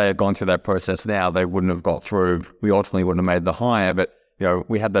if they had gone through that process now, they wouldn't have got through. We ultimately wouldn't have made the hire. But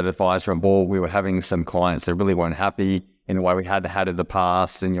we had that advisor on board. We were having some clients that really weren't happy in a way we had in the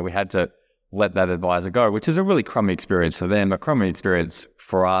past, and we had to let that advisor go, which is a really crummy experience for them, a crummy experience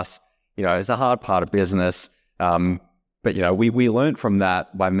for us. It's a hard part of business. But we learned from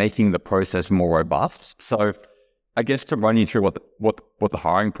that by making the process more robust. So I guess to run you through what the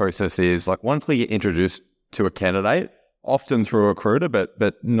hiring process is, like once we get introduced to a candidate, often through a recruiter,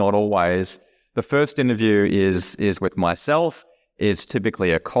 but not always, the first interview is with myself. It's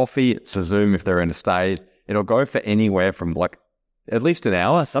typically a coffee. It's a Zoom if they're interstate. It'll go for anywhere from like at least an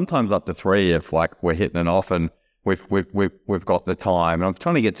hour, sometimes up to 3 if like we're hitting it off and we've got the time. And I'm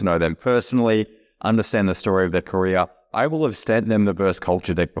trying to get to know them personally, understand the story of their career. I will have sent them the Verse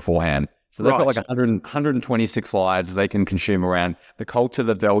culture deck beforehand. So they've got Right. like 126 slides they can consume around the culture,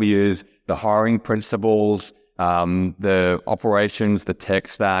 the values, the hiring principles, the operations, the tech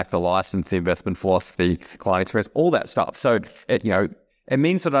stack, the license, the investment philosophy, client experience, all that stuff. So it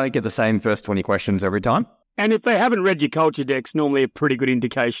means that I don't get the same first 20 questions every time. And if they haven't read your culture decks, normally a pretty good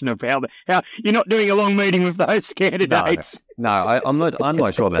indication of how you're not doing a long meeting with those candidates. I'm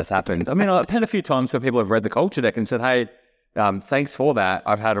not sure that's happened. I mean, I've had a few times where people have read the culture deck and said, "Hey, thanks for that.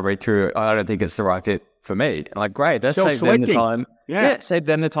 I've had a read through. I don't think it's the right fit for me." I'm like, great, that's saved them the time. Yeah, save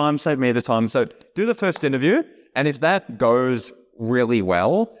them the time, save me the time. So do the first interview, and if that goes really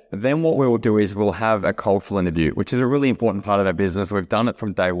well, then what we will do is we'll have a cultural interview, which is a really important part of our business. We've done it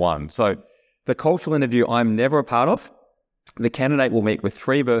from day one. So the cultural interview, I'm never a part of. The candidate will meet with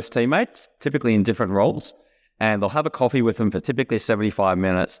 3 verse teammates, typically in different roles, and they'll have a coffee with them for typically 75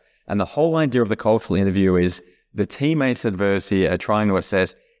 minutes. And the whole idea of the cultural interview is the teammates at Versi are trying to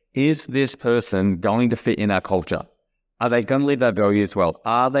assess, is this person going to fit in our culture? Are they going to live their values well?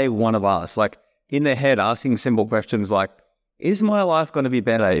 Are they one of us? Like in their head, asking simple questions like, is my life going to be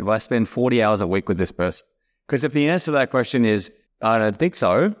better if I spend 40 hours a week with this person? Because if the answer to that question is, I don't think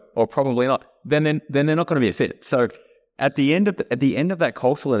so, or probably not, then they're not going to be a fit. So at the end of that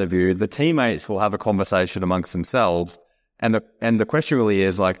cultural interview, the teammates will have a conversation amongst themselves, and the question really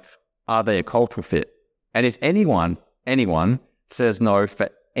is like, are they a cultural fit? And if anyone says no for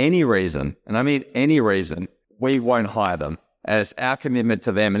any reason, and I mean any reason, we won't hire them. And it's our commitment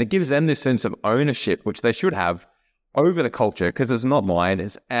to them, and it gives them this sense of ownership, which they should have over the culture, because it's not mine,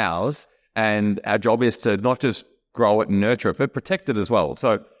 it's ours, and our job is to not just grow it and nurture it, but protect it as well.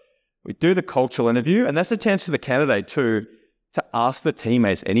 So we do the cultural interview, and that's a chance for the candidate to ask the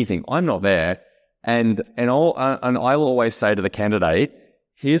teammates anything. I'm not there, and I'll always say to the candidate,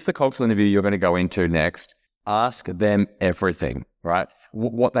 here's the cultural interview you're going to go into next. Ask them everything, right?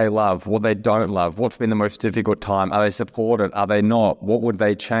 What they love, what they don't love, what's been the most difficult time, are they supported, are they not, what would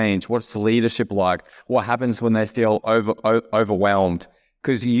they change, what's the leadership like, what happens when they feel overwhelmed,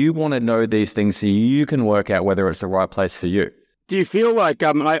 because you want to know these things so you can work out whether it's the right place for you. Do you feel like,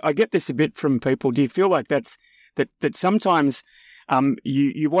 I get this a bit from people, do you feel like that sometimes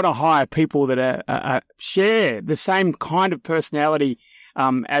you want to hire people that share the same kind of personality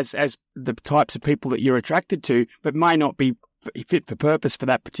as the types of people that you're attracted to, but may not be fit for purpose for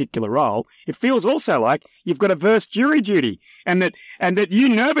that particular role? It feels also like you've got a verse jury duty, and that you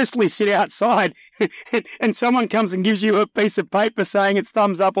nervously sit outside and someone comes and gives you a piece of paper saying it's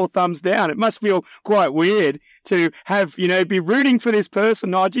thumbs up or thumbs down. It must feel quite weird to have, be rooting for this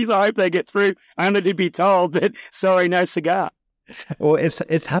person. Oh, geez, I hope they get through, only to be told that, sorry, no cigar. Well,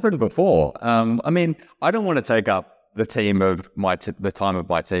 it's happened before. I mean, I don't want to take up the time of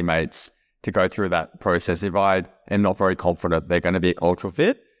my teammates to go through that process if I am not very confident they're going to be a cultural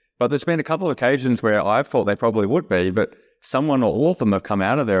fit. But there's been a couple of occasions where I've thought they probably would be, but someone or all of them have come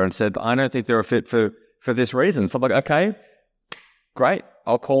out of there and said, I don't think they're a fit for this reason. So I'm like, okay, great.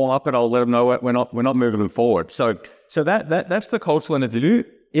 I'll call them up and I'll let them know we're not moving them forward. So that's the cultural interview.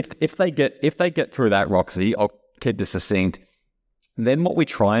 If they get through that, Roxy, I'll keep this succinct. Then what we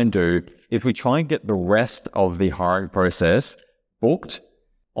try and do is we try and get the rest of the hiring process booked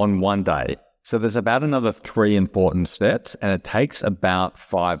on one day. So there's about another 3 important steps, and it takes about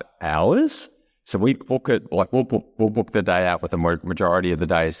 5 hours. So we book it, like we'll book the day out with the majority of the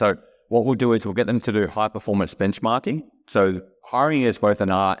day. So what we'll do is we'll get them to do high performance benchmarking. So hiring is both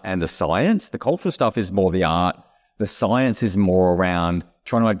an art and a science. The cultural stuff is more the art. The science is more around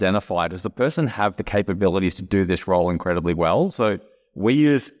trying to identify, does the person have the capabilities to do this role incredibly well? So we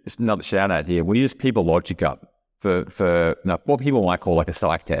use, another shout out here, we use People Logica for what people might call like a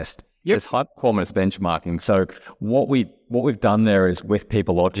psych test. Yep. It's high performance benchmarking. So what we've done there is with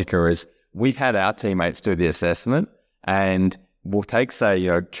People Logica is we've had our teammates do the assessment, and we'll take, say,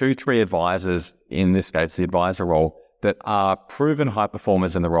 2-3 advisors, in this case, the advisor role, that are proven high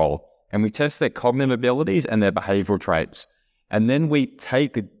performers in the role. And we test their cognitive abilities and their behavioral traits. And then we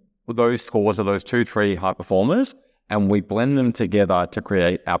take those scores of those 2-3 high performers and we blend them together to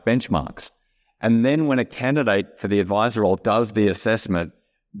create our benchmarks. And then when a candidate for the advisor role does the assessment,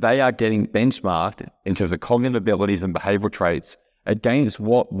 they are getting benchmarked in terms of cognitive abilities and behavioral traits against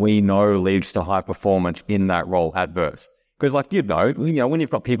what we know leads to high performance in that role at Verse. Because when you've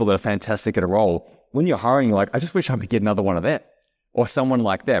got people that are fantastic at a role, when you're hiring, I just wish I could get another one of that or someone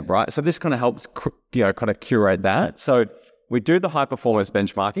like that, right? So this kind of helps, kind of curate that. So we do the high performance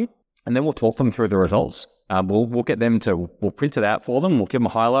benchmarking, and then we'll talk them through the results. We'll get them we'll print it out for them. We'll give them a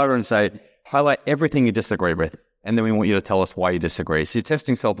highlighter and say, highlight everything you disagree with. And then we want you to tell us why you disagree. So you're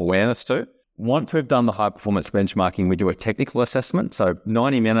testing self-awareness too. Once we've done the high performance benchmarking, we do a technical assessment. So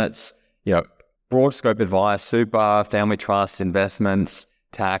 90 minutes, broad scope advice, super, family trusts, investments,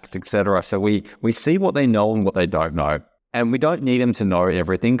 tax, etc. So we see what they know and what they don't know. And we don't need them to know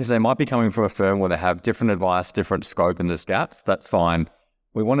everything because they might be coming from a firm where they have different advice, different scope, and there's gaps. That's fine.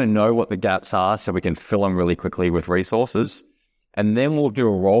 We want to know what the gaps are so we can fill them really quickly with resources. And then we'll do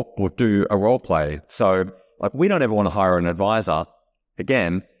a role play. So like we don't ever want to hire an advisor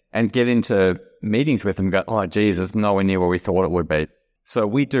again and get into meetings with them and go, oh, geez, it's nowhere near where we thought it would be. So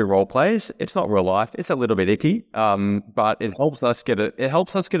we do role plays. It's not real life. It's a little bit icky, but it helps us get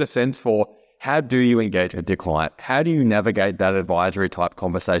a sense for how do you engage with your client? How do you navigate that advisory type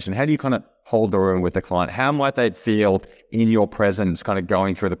conversation? How do you kind of hold the room with the client? How might they feel in your presence, kind of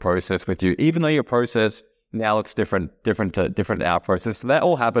going through the process with you, even though your process now looks different to our process? So that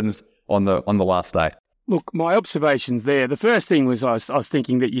all happens on the last day. Look, my observations there. The first thing was I was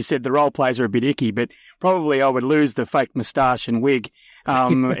thinking that you said the role plays are a bit icky, but probably I would lose the fake moustache and wig.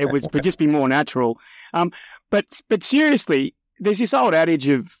 It would just be more natural. But seriously, there's this old adage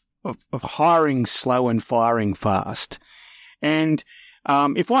of hiring slow and firing fast. And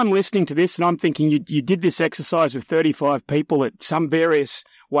if I'm listening to this and I'm thinking you did this exercise with 35 people at some various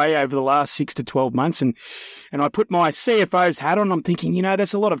way over the last 6 to 12 months, and I put my CFO's hat on, I'm thinking,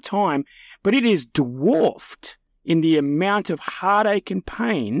 that's a lot of time, but it is dwarfed in the amount of heartache and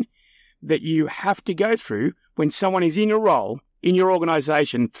pain that you have to go through when someone is in a role in your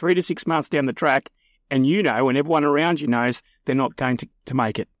organisation 3 to 6 months down the track, and and everyone around you knows they're not going to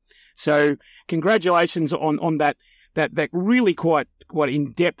make it. So congratulations on that really quite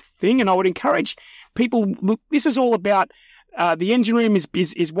in-depth thing. And I would encourage people, look, this is all about the engine room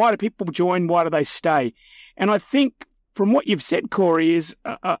is why do people join, why do they stay? And I think from what you've said, Corey, is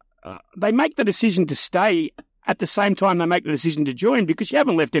they make the decision to stay at the same time they make the decision to join because you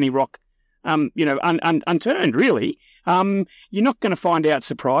haven't left any rock unturned, really. You're not going to find out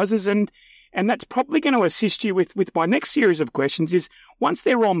surprises, and that's probably going to assist you with my next series of questions is once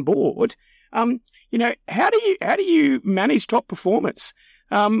they're on board, how do you manage top performance?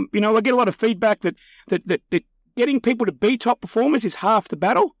 I get a lot of feedback that getting people to be top performers is half the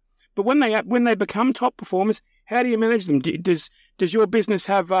battle, but when they become top performers, how do you manage them? Does your business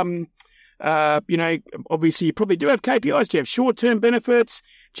have obviously you probably do have KPIs. Do you have short-term benefits?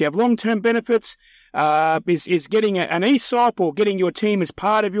 Do you have long-term benefits? Is getting an ESOP or getting your team as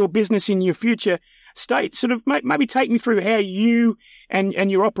part of your business in your future state? Sort of maybe take me through how you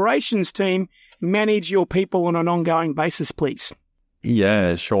and your operations team manage your people on an ongoing basis, please.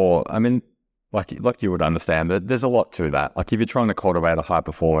 Yeah, sure. I mean, like you would understand that there's a lot to that. Like if you're trying to cultivate a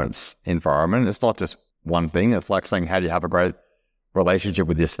high-performance environment, it's not just one thing. It's like saying, how do you have a great relationship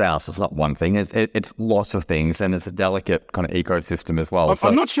with your spouse? It's not one thing. It's lots of things, and it's a delicate kind of ecosystem as well.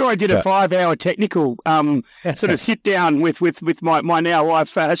 I'm not sure I did a 5-hour technical sort of sit down with my now wife.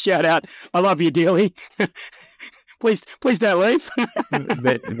 Shout out, I love you dearly. Please don't leave.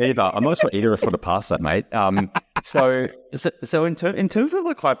 Neither. I'm not sure either of us would have passed that, mate. So in terms of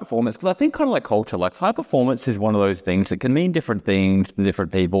like high performance, because I think kind of like culture, like high performance is one of those things that can mean different things to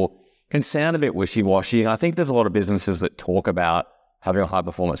different people. Can sound a bit wishy-washy. And I think there's a lot of businesses that talk about having a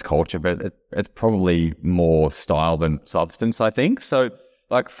high-performance culture, but it's probably more style than substance, I think. So,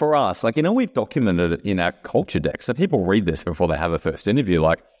 like, for us, like, we've documented it in our culture deck. So people read this before they have a first interview.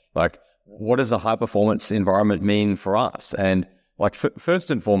 Like what does a high-performance environment mean for us? And, like,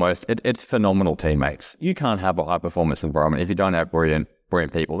 first and foremost, it's phenomenal teammates. You can't have a high-performance environment if you don't have brilliant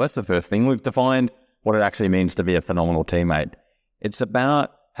people. That's the first thing. We've defined what it actually means to be a phenomenal teammate. It's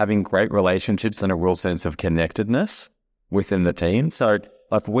about having great relationships and a real sense of connectedness within the team. So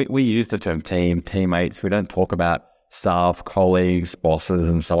like we use the term teammates. We don't talk about staff, colleagues, bosses,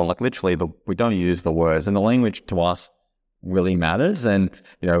 and so on. Like literally we don't use the words, and the language to us really matters. And,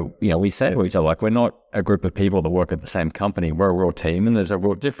 we say to each other, like, we're not a group of people that work at the same company. We're a real team, and there's a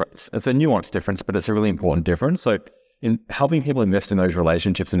real difference. It's a nuanced difference, but it's a really important difference. So in helping people invest in those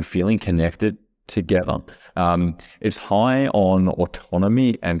relationships and feeling connected together. It's high on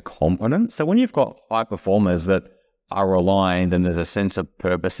autonomy and competence. So when you've got high performers that are aligned and there's a sense of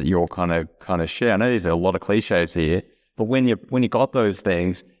purpose that you're kind of share. I know there's a lot of cliches here, but when you got those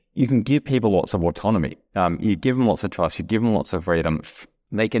things, you can give people lots of autonomy. You give them lots of trust. You give them lots of freedom.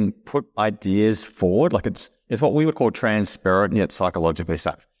 They can put ideas forward. Like it's what we would call transparent yet psychologically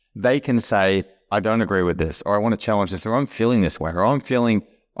safe. They can say, I don't agree with this, or I want to challenge this, or I'm feeling this way, or I'm feeling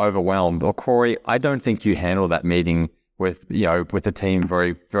overwhelmed, or Corey, I don't think you handle that meeting with the team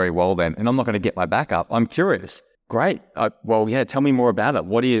very, very well then, and I'm not going to get my back up. I'm curious. Great. Tell me more about it.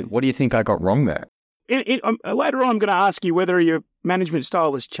 What do you think I got wrong there? Later on, I'm going to ask you whether your management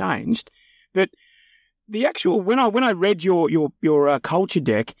style has changed, but the actual when I read your culture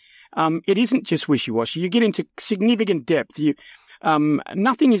deck, it isn't just wishy-washy. You get into significant depth.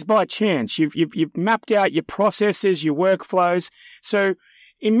 Nothing is by chance. You've mapped out your processes, your workflows. So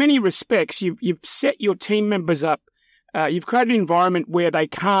in many respects, you've set your team members up. You've created an environment where they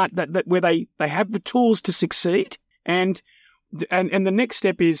where they have the tools to succeed. And the next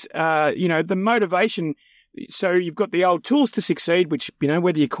step is, the motivation. So you've got the old tools to succeed, which,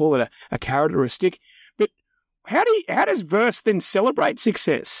 whether you call it a carrot or a stick. But how does Verse then celebrate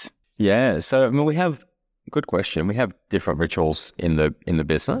success? Yeah. So, good question. We have different rituals in the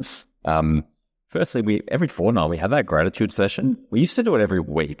business. Firstly, every fortnight we have our gratitude session. We used to do it every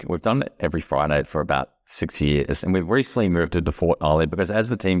week. We've done it every Friday for about 6 years, and we've recently moved it to fortnightly because as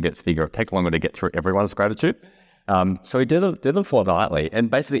the team gets bigger, it takes longer to get through everyone's gratitude. So we do them fortnightly, and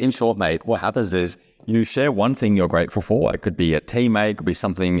basically, in short, mate, what happens is you share one thing you're grateful for. It could be a teammate, it could be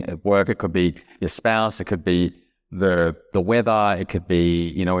something at work, it could be your spouse, it could be the weather, it could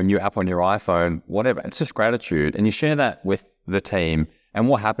be a new app on your iPhone, whatever. It's just gratitude, and you share that with the team. And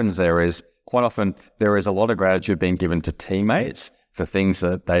what happens there is, quite often, there is a lot of gratitude being given to teammates for things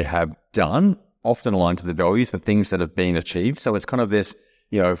that they have done, often aligned to the values, but things that have been achieved. So it's kind of this,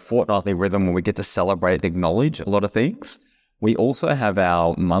 fortnightly rhythm where we get to celebrate and acknowledge a lot of things. We also have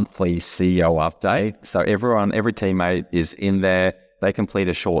our monthly CEO update. So every teammate is in there. They complete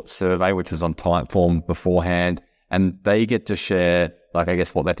a short survey, which is on Typeform beforehand, and they get to share, what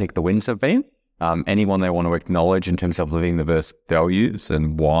they think the wins have been. Anyone they want to acknowledge in terms of living the Verse values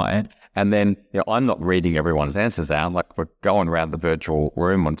and why. And then, I'm not reading everyone's answers out. Like, we're going around the virtual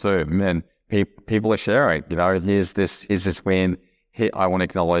room on Zoom, and people are sharing. Here's this win. Here, I want to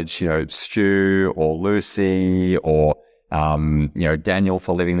acknowledge, Stu or Lucy or Daniel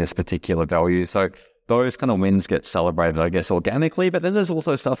for living this particular value. So those kind of wins get celebrated, I guess, organically. But then there's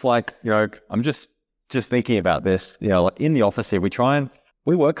also stuff like, I'm just thinking about this. Like in the office here,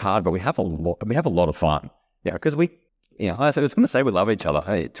 we work hard, but we have a lot of fun. Because I was going to say we love each other.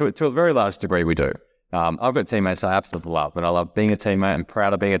 Hey, to a very large degree, we do. I've got teammates I absolutely love, and I love being a teammate. I'm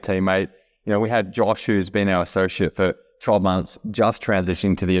proud of being a teammate. We had Josh, who's been our associate for 12 months, just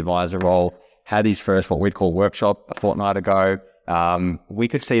transitioning to the advisor role, had his first, what we'd call workshop a fortnight ago. We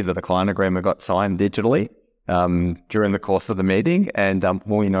could see that the client agreement got signed digitally during the course of the meeting. And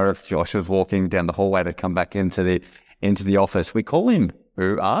when we noticed Josh was walking down the hallway to come back into the office, we call him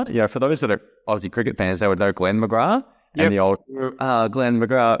Ooh-ah. For those that are Aussie cricket fans, they would know Glenn McGrath. Yep. And the old Glenn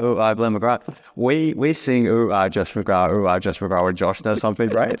McGrath, Glenn McGrath. We sing Josh McGrath, Josh McGrath when Josh does something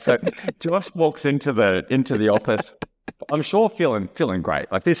great. So Josh walks into the office, I'm sure feeling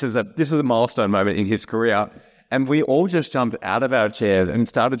great. Like this is a milestone moment in his career. And we all just jumped out of our chairs and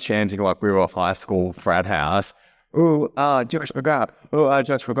started chanting like we were a high school frat house. Josh McGrath,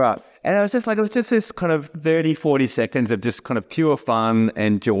 Josh McGrath. And it was just this kind of 30, 40 seconds of just kind of pure fun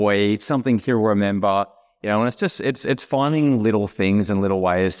and joy, something he'll remember. And it's finding little things and little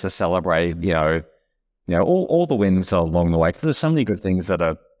ways to celebrate, all the wins along the way. Because there's so many good things that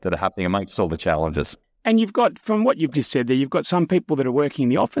are happening amongst all the challenges. And you've got, from what you've just said there, you've got some people that are working in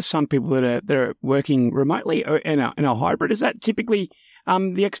the office, some people that are working remotely or in a hybrid. Is that typically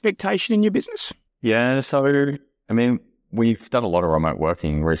the expectation in your business? Yeah. So, we've done a lot of remote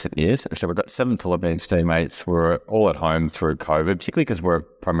working in recent years. So we've got 7 Philippines teammates. We're all at home through COVID, particularly because we're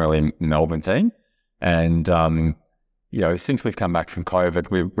primarily a Melbourne team. And, since we've come back from COVID,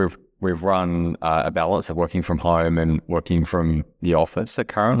 we've run a balance of working from home and working from the office. So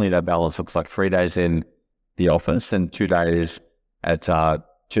currently that balance looks like 3 days in the office and 2 days at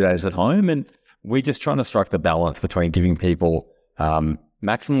home. And we're just trying to strike the balance between giving people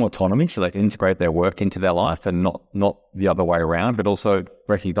maximum autonomy so they can integrate their work into their life and not the other way around, but also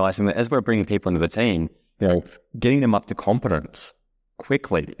recognizing that as we're bringing people into the team, getting them up to competence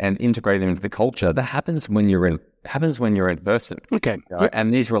quickly and integrating them into the culture, that happens when you're in person. Okay.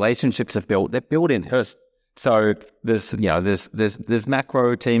 And these relationships they're built in person. So there's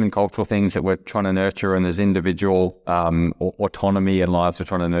macro team and cultural things that we're trying to nurture, and there's individual autonomy and lives we're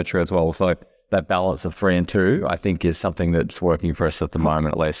trying to nurture as well. So that balance of 3 and 2, I think, is something that's working for us at the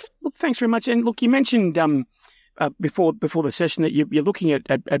moment, at least. Look, thanks very much. And look, you mentioned before the session that you're looking at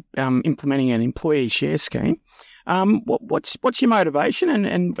implementing an employee share scheme. What's your motivation?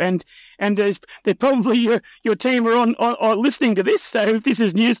 And there's probably your team are listening to this. So if this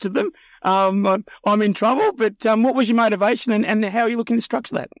is news to them, I'm in trouble. But what was your motivation, and how are you looking to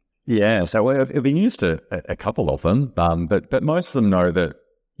structure that? Yeah, so it'll be news to a couple of them, but most of them know that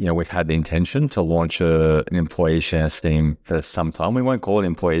we've had the intention to launch an employee share scheme for some time. We won't call it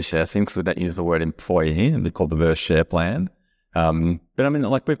employee share scheme because we don't use the word employee, and we call the Verse Share Plan.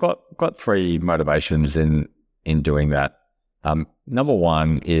 But we've got 3 motivations in doing that. Number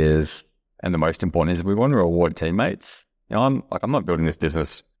one is, and the most important is, we want to reward teammates. I'm not building this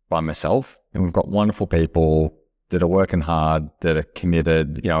business by myself, and we've got wonderful people that are working hard, that are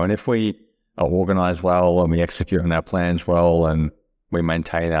committed, and if we are organized well and we execute on our plans well and we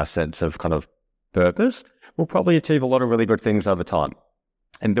maintain our sense of kind of purpose, we'll probably achieve a lot of really good things over time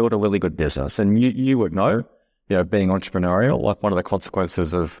and build a really good business. And you would know, being entrepreneurial, like one of the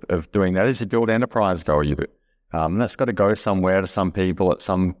consequences of doing that is you build enterprise value. That's got to go somewhere to some people at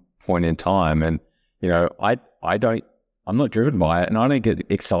some point in time. And, I'm not driven by it, and I don't get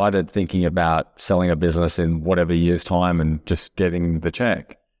excited thinking about selling a business in whatever year's time and just getting the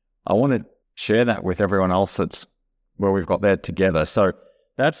check. I want to share that with everyone else that's where we've got there together. So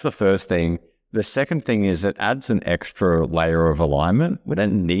that's the first thing. The second thing is it adds an extra layer of alignment. We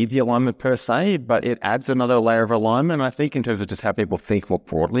don't need the alignment per se, but it adds another layer of alignment, I think, in terms of just how people think more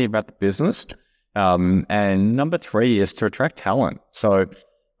broadly about the business. And number three is to attract talent. So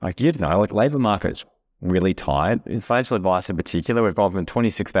labour market's really tight. In financial advice in particular, we've gone from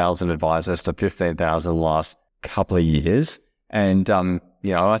 26,000 advisors to 15,000 in the last couple of years. And,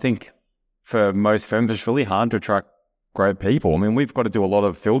 I think for most firms, it's really hard to attract great people. I mean, we've got to do a lot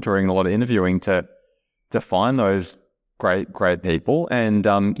of filtering, a lot of interviewing to find those great people. And,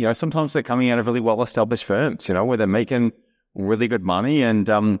 sometimes they're coming out of really well-established firms, where they're making really good money. And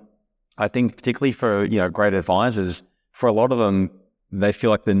I think particularly for, great advisors, for a lot of them, they feel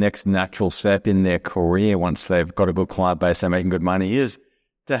like the next natural step in their career, once they've got a good client base, they're making good money, is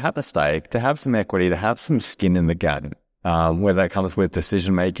to have a stake, to have some equity, to have some skin in the game, whether that comes with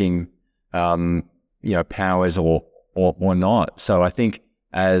decision-making, powers or not. So I think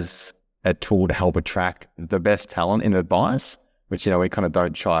as a tool to help attract the best talent in advice, which, we kind of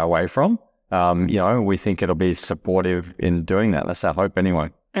don't shy away from, we think it'll be supportive in doing that. That's our hope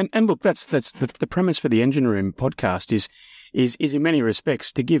anyway. And look, that's the premise for the Engine Room podcast is in many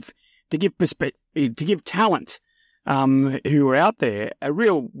respects to give talent who are out there a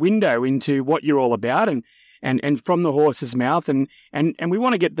real window into what you're all about and from the horse's mouth and we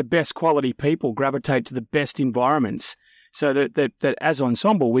want to get the best quality people gravitate to the best environments so that as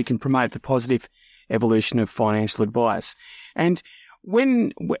Ensemble we can promote the positive evolution of financial advice. And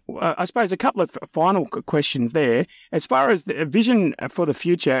when I suppose a couple of final questions there as far as the vision for the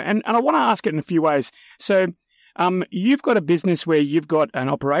future, and I want to ask it in a few ways. So you've got a business where you've got an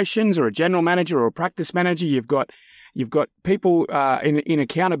operations or a general manager or a practice manager. You've got people in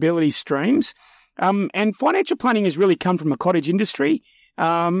accountability streams, and financial planning has really come from a cottage industry.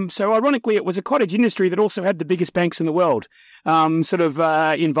 So ironically, it was a cottage industry that also had the biggest banks in the world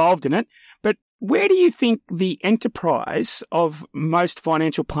involved in it. But where do you think the enterprise of most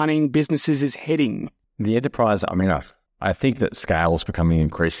financial planning businesses is heading? The enterprise, I think that scale is becoming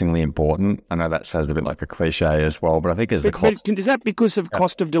increasingly important. I know that sounds a bit like a cliche as well, but I think as the cost... Is that because of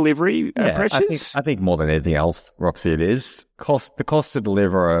cost of delivery pressures? I think more than anything else, Roxy, it is. The cost to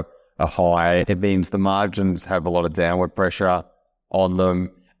deliver are high. It means the margins have a lot of downward pressure on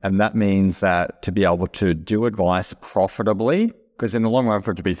them. And that means that to be able to do advice profitably, because in the long run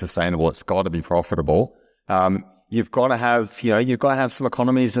for it to be sustainable, it's got to be profitable. You've got to have some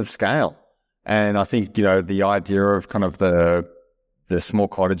economies of scale. And I think, the idea of kind of the small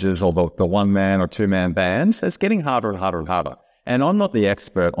cottages or the one-man or two-man bands, it's getting harder and harder and harder. And I'm not the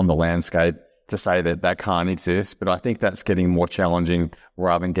expert on the landscape to say that can't exist, but I think that's getting more challenging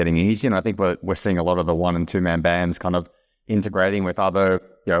rather than getting easier. And I think we're seeing a lot of the one- and two-man bands kind of integrating with other,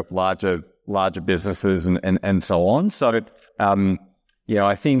 larger businesses and so on. So,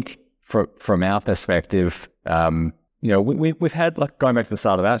 I think from our perspective, we've had, like, going back to the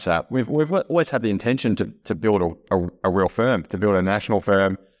start of our chat, we've always had the intention to build a real firm, to build a national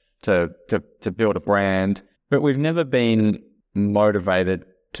firm, to build a brand, but we've never been motivated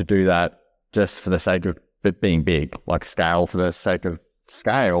to do that just for the sake of it being big, like scale for the sake of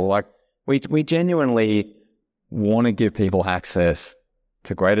scale. Like we genuinely want to give people access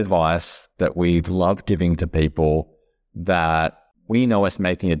to great advice that we love giving to people that we know is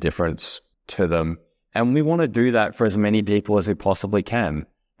making a difference to them. And we want to do that for as many people as we possibly can.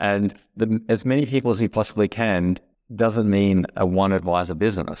 And as many people as we possibly can doesn't mean a one advisor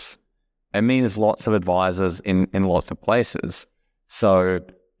business. It means lots of advisors in lots of places. So,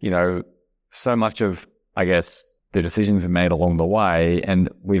 so much of, I guess, the decisions we've made along the way, and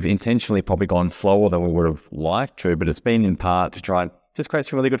we've intentionally probably gone slower than we would have liked to, but it's been in part to try and just create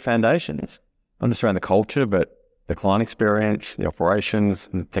some really good foundations. Not just around the culture, but the client experience, the operations,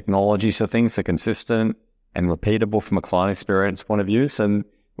 and the technology, so things are consistent and repeatable from a client experience point of view. And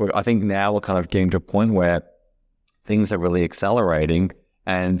I think now we're kind of getting to a point where things are really accelerating,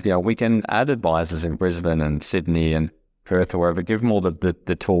 and we can add advisors in Brisbane and Sydney and Perth or wherever, give them all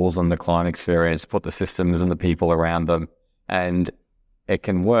the tools and the client experience, put the systems and the people around them, and it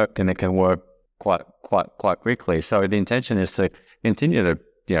can work, and it can work quite quickly. So the intention is to continue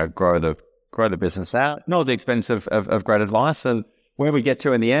to grow the business out, not at the expense of great advice. And where we get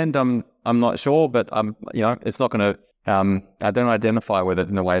to in the end, I'm not sure, but it's not going to. I don't identify with it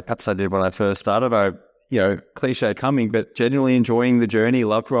in the way perhaps I did when I first started. Cliche coming, but genuinely enjoying the journey,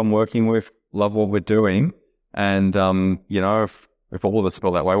 love who I'm working with, love what we're doing, and if all of us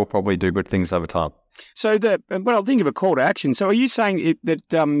feel that way, we'll probably do good things over time. So I'll think of a call to action. So are you saying that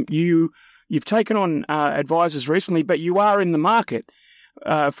you've taken on advisors recently, but you are in the market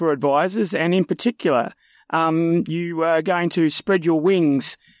for advisors, and in particular, you are going to spread your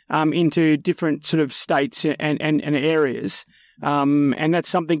wings into different sort of states and areas, and that's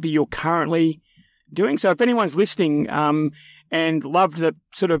something that you're currently doing. So if anyone's listening and loved the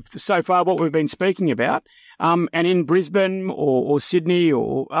sort of so far what we've been speaking about, and in Brisbane or Sydney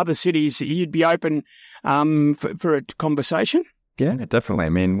or other cities, you'd be open for a conversation? Yeah, definitely. I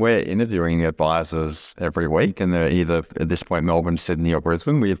mean, we're interviewing advisors every week, and they're either at this point Melbourne, Sydney, or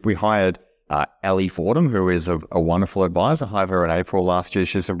Brisbane. We hired Ellie Fordham, who is a wonderful advisor. Hired her in April last year.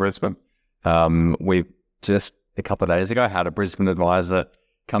 She's in Brisbane. We just a couple of days ago had a Brisbane advisor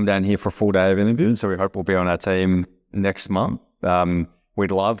come down here for a full day of interviews, so we hope we'll be on our team next month.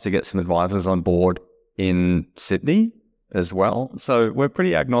 We'd love to get some advisors on board in Sydney as well. So we're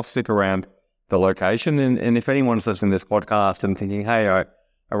pretty agnostic around the location. And if anyone's listening to this podcast and thinking, hey, I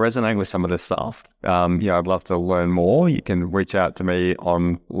resonate with some of this stuff, I'd love to learn more, you can reach out to me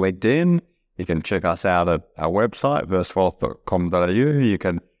on LinkedIn. You can check us out at our website,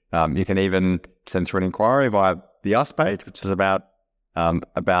 versewealth.com.au. You can even send through an inquiry via the Us page, which is about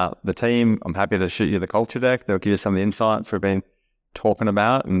the team. I'm happy to shoot you the culture deck. They'll give you some of the insights we've been talking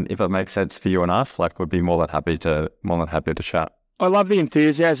about, and if it makes sense for you and us, we'd be more than happy to chat. I love the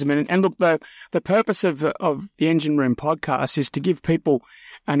enthusiasm, and look, the purpose of the Engine Room podcast is to give people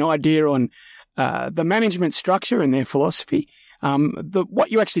an idea on the management structure and their philosophy,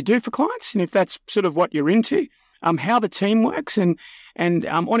 what you actually do for clients, and if that's sort of what you're into, how the team works, and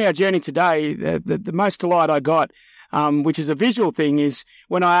on our journey today, the most delight I got, which is a visual thing, is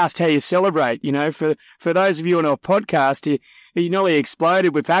when I asked how you celebrate. For those of you on our podcast, he nearly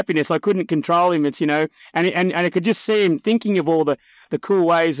exploded with happiness. I couldn't control him. It's and I could just see him thinking of all the cool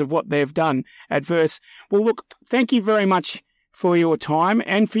ways of what they've done at Verse. Well, look, thank you very much for your time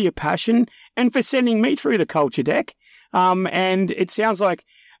and for your passion and for sending me through the culture deck. And it sounds like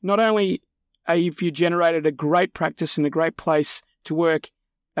not only have you generated a great practice and a great place to work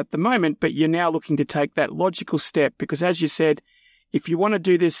at the moment, but you're now looking to take that logical step, because as you said, if you want to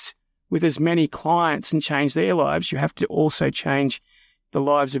do this with as many clients and change their lives, you have to also change the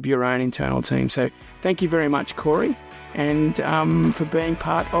lives of your own internal team. So thank you very much, Corey, and for being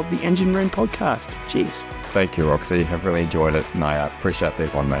part of the Engine Room podcast. Cheers. Thank you, Roxy. I've really enjoyed it, and I appreciate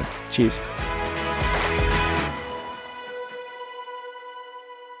that one, mate. Cheers.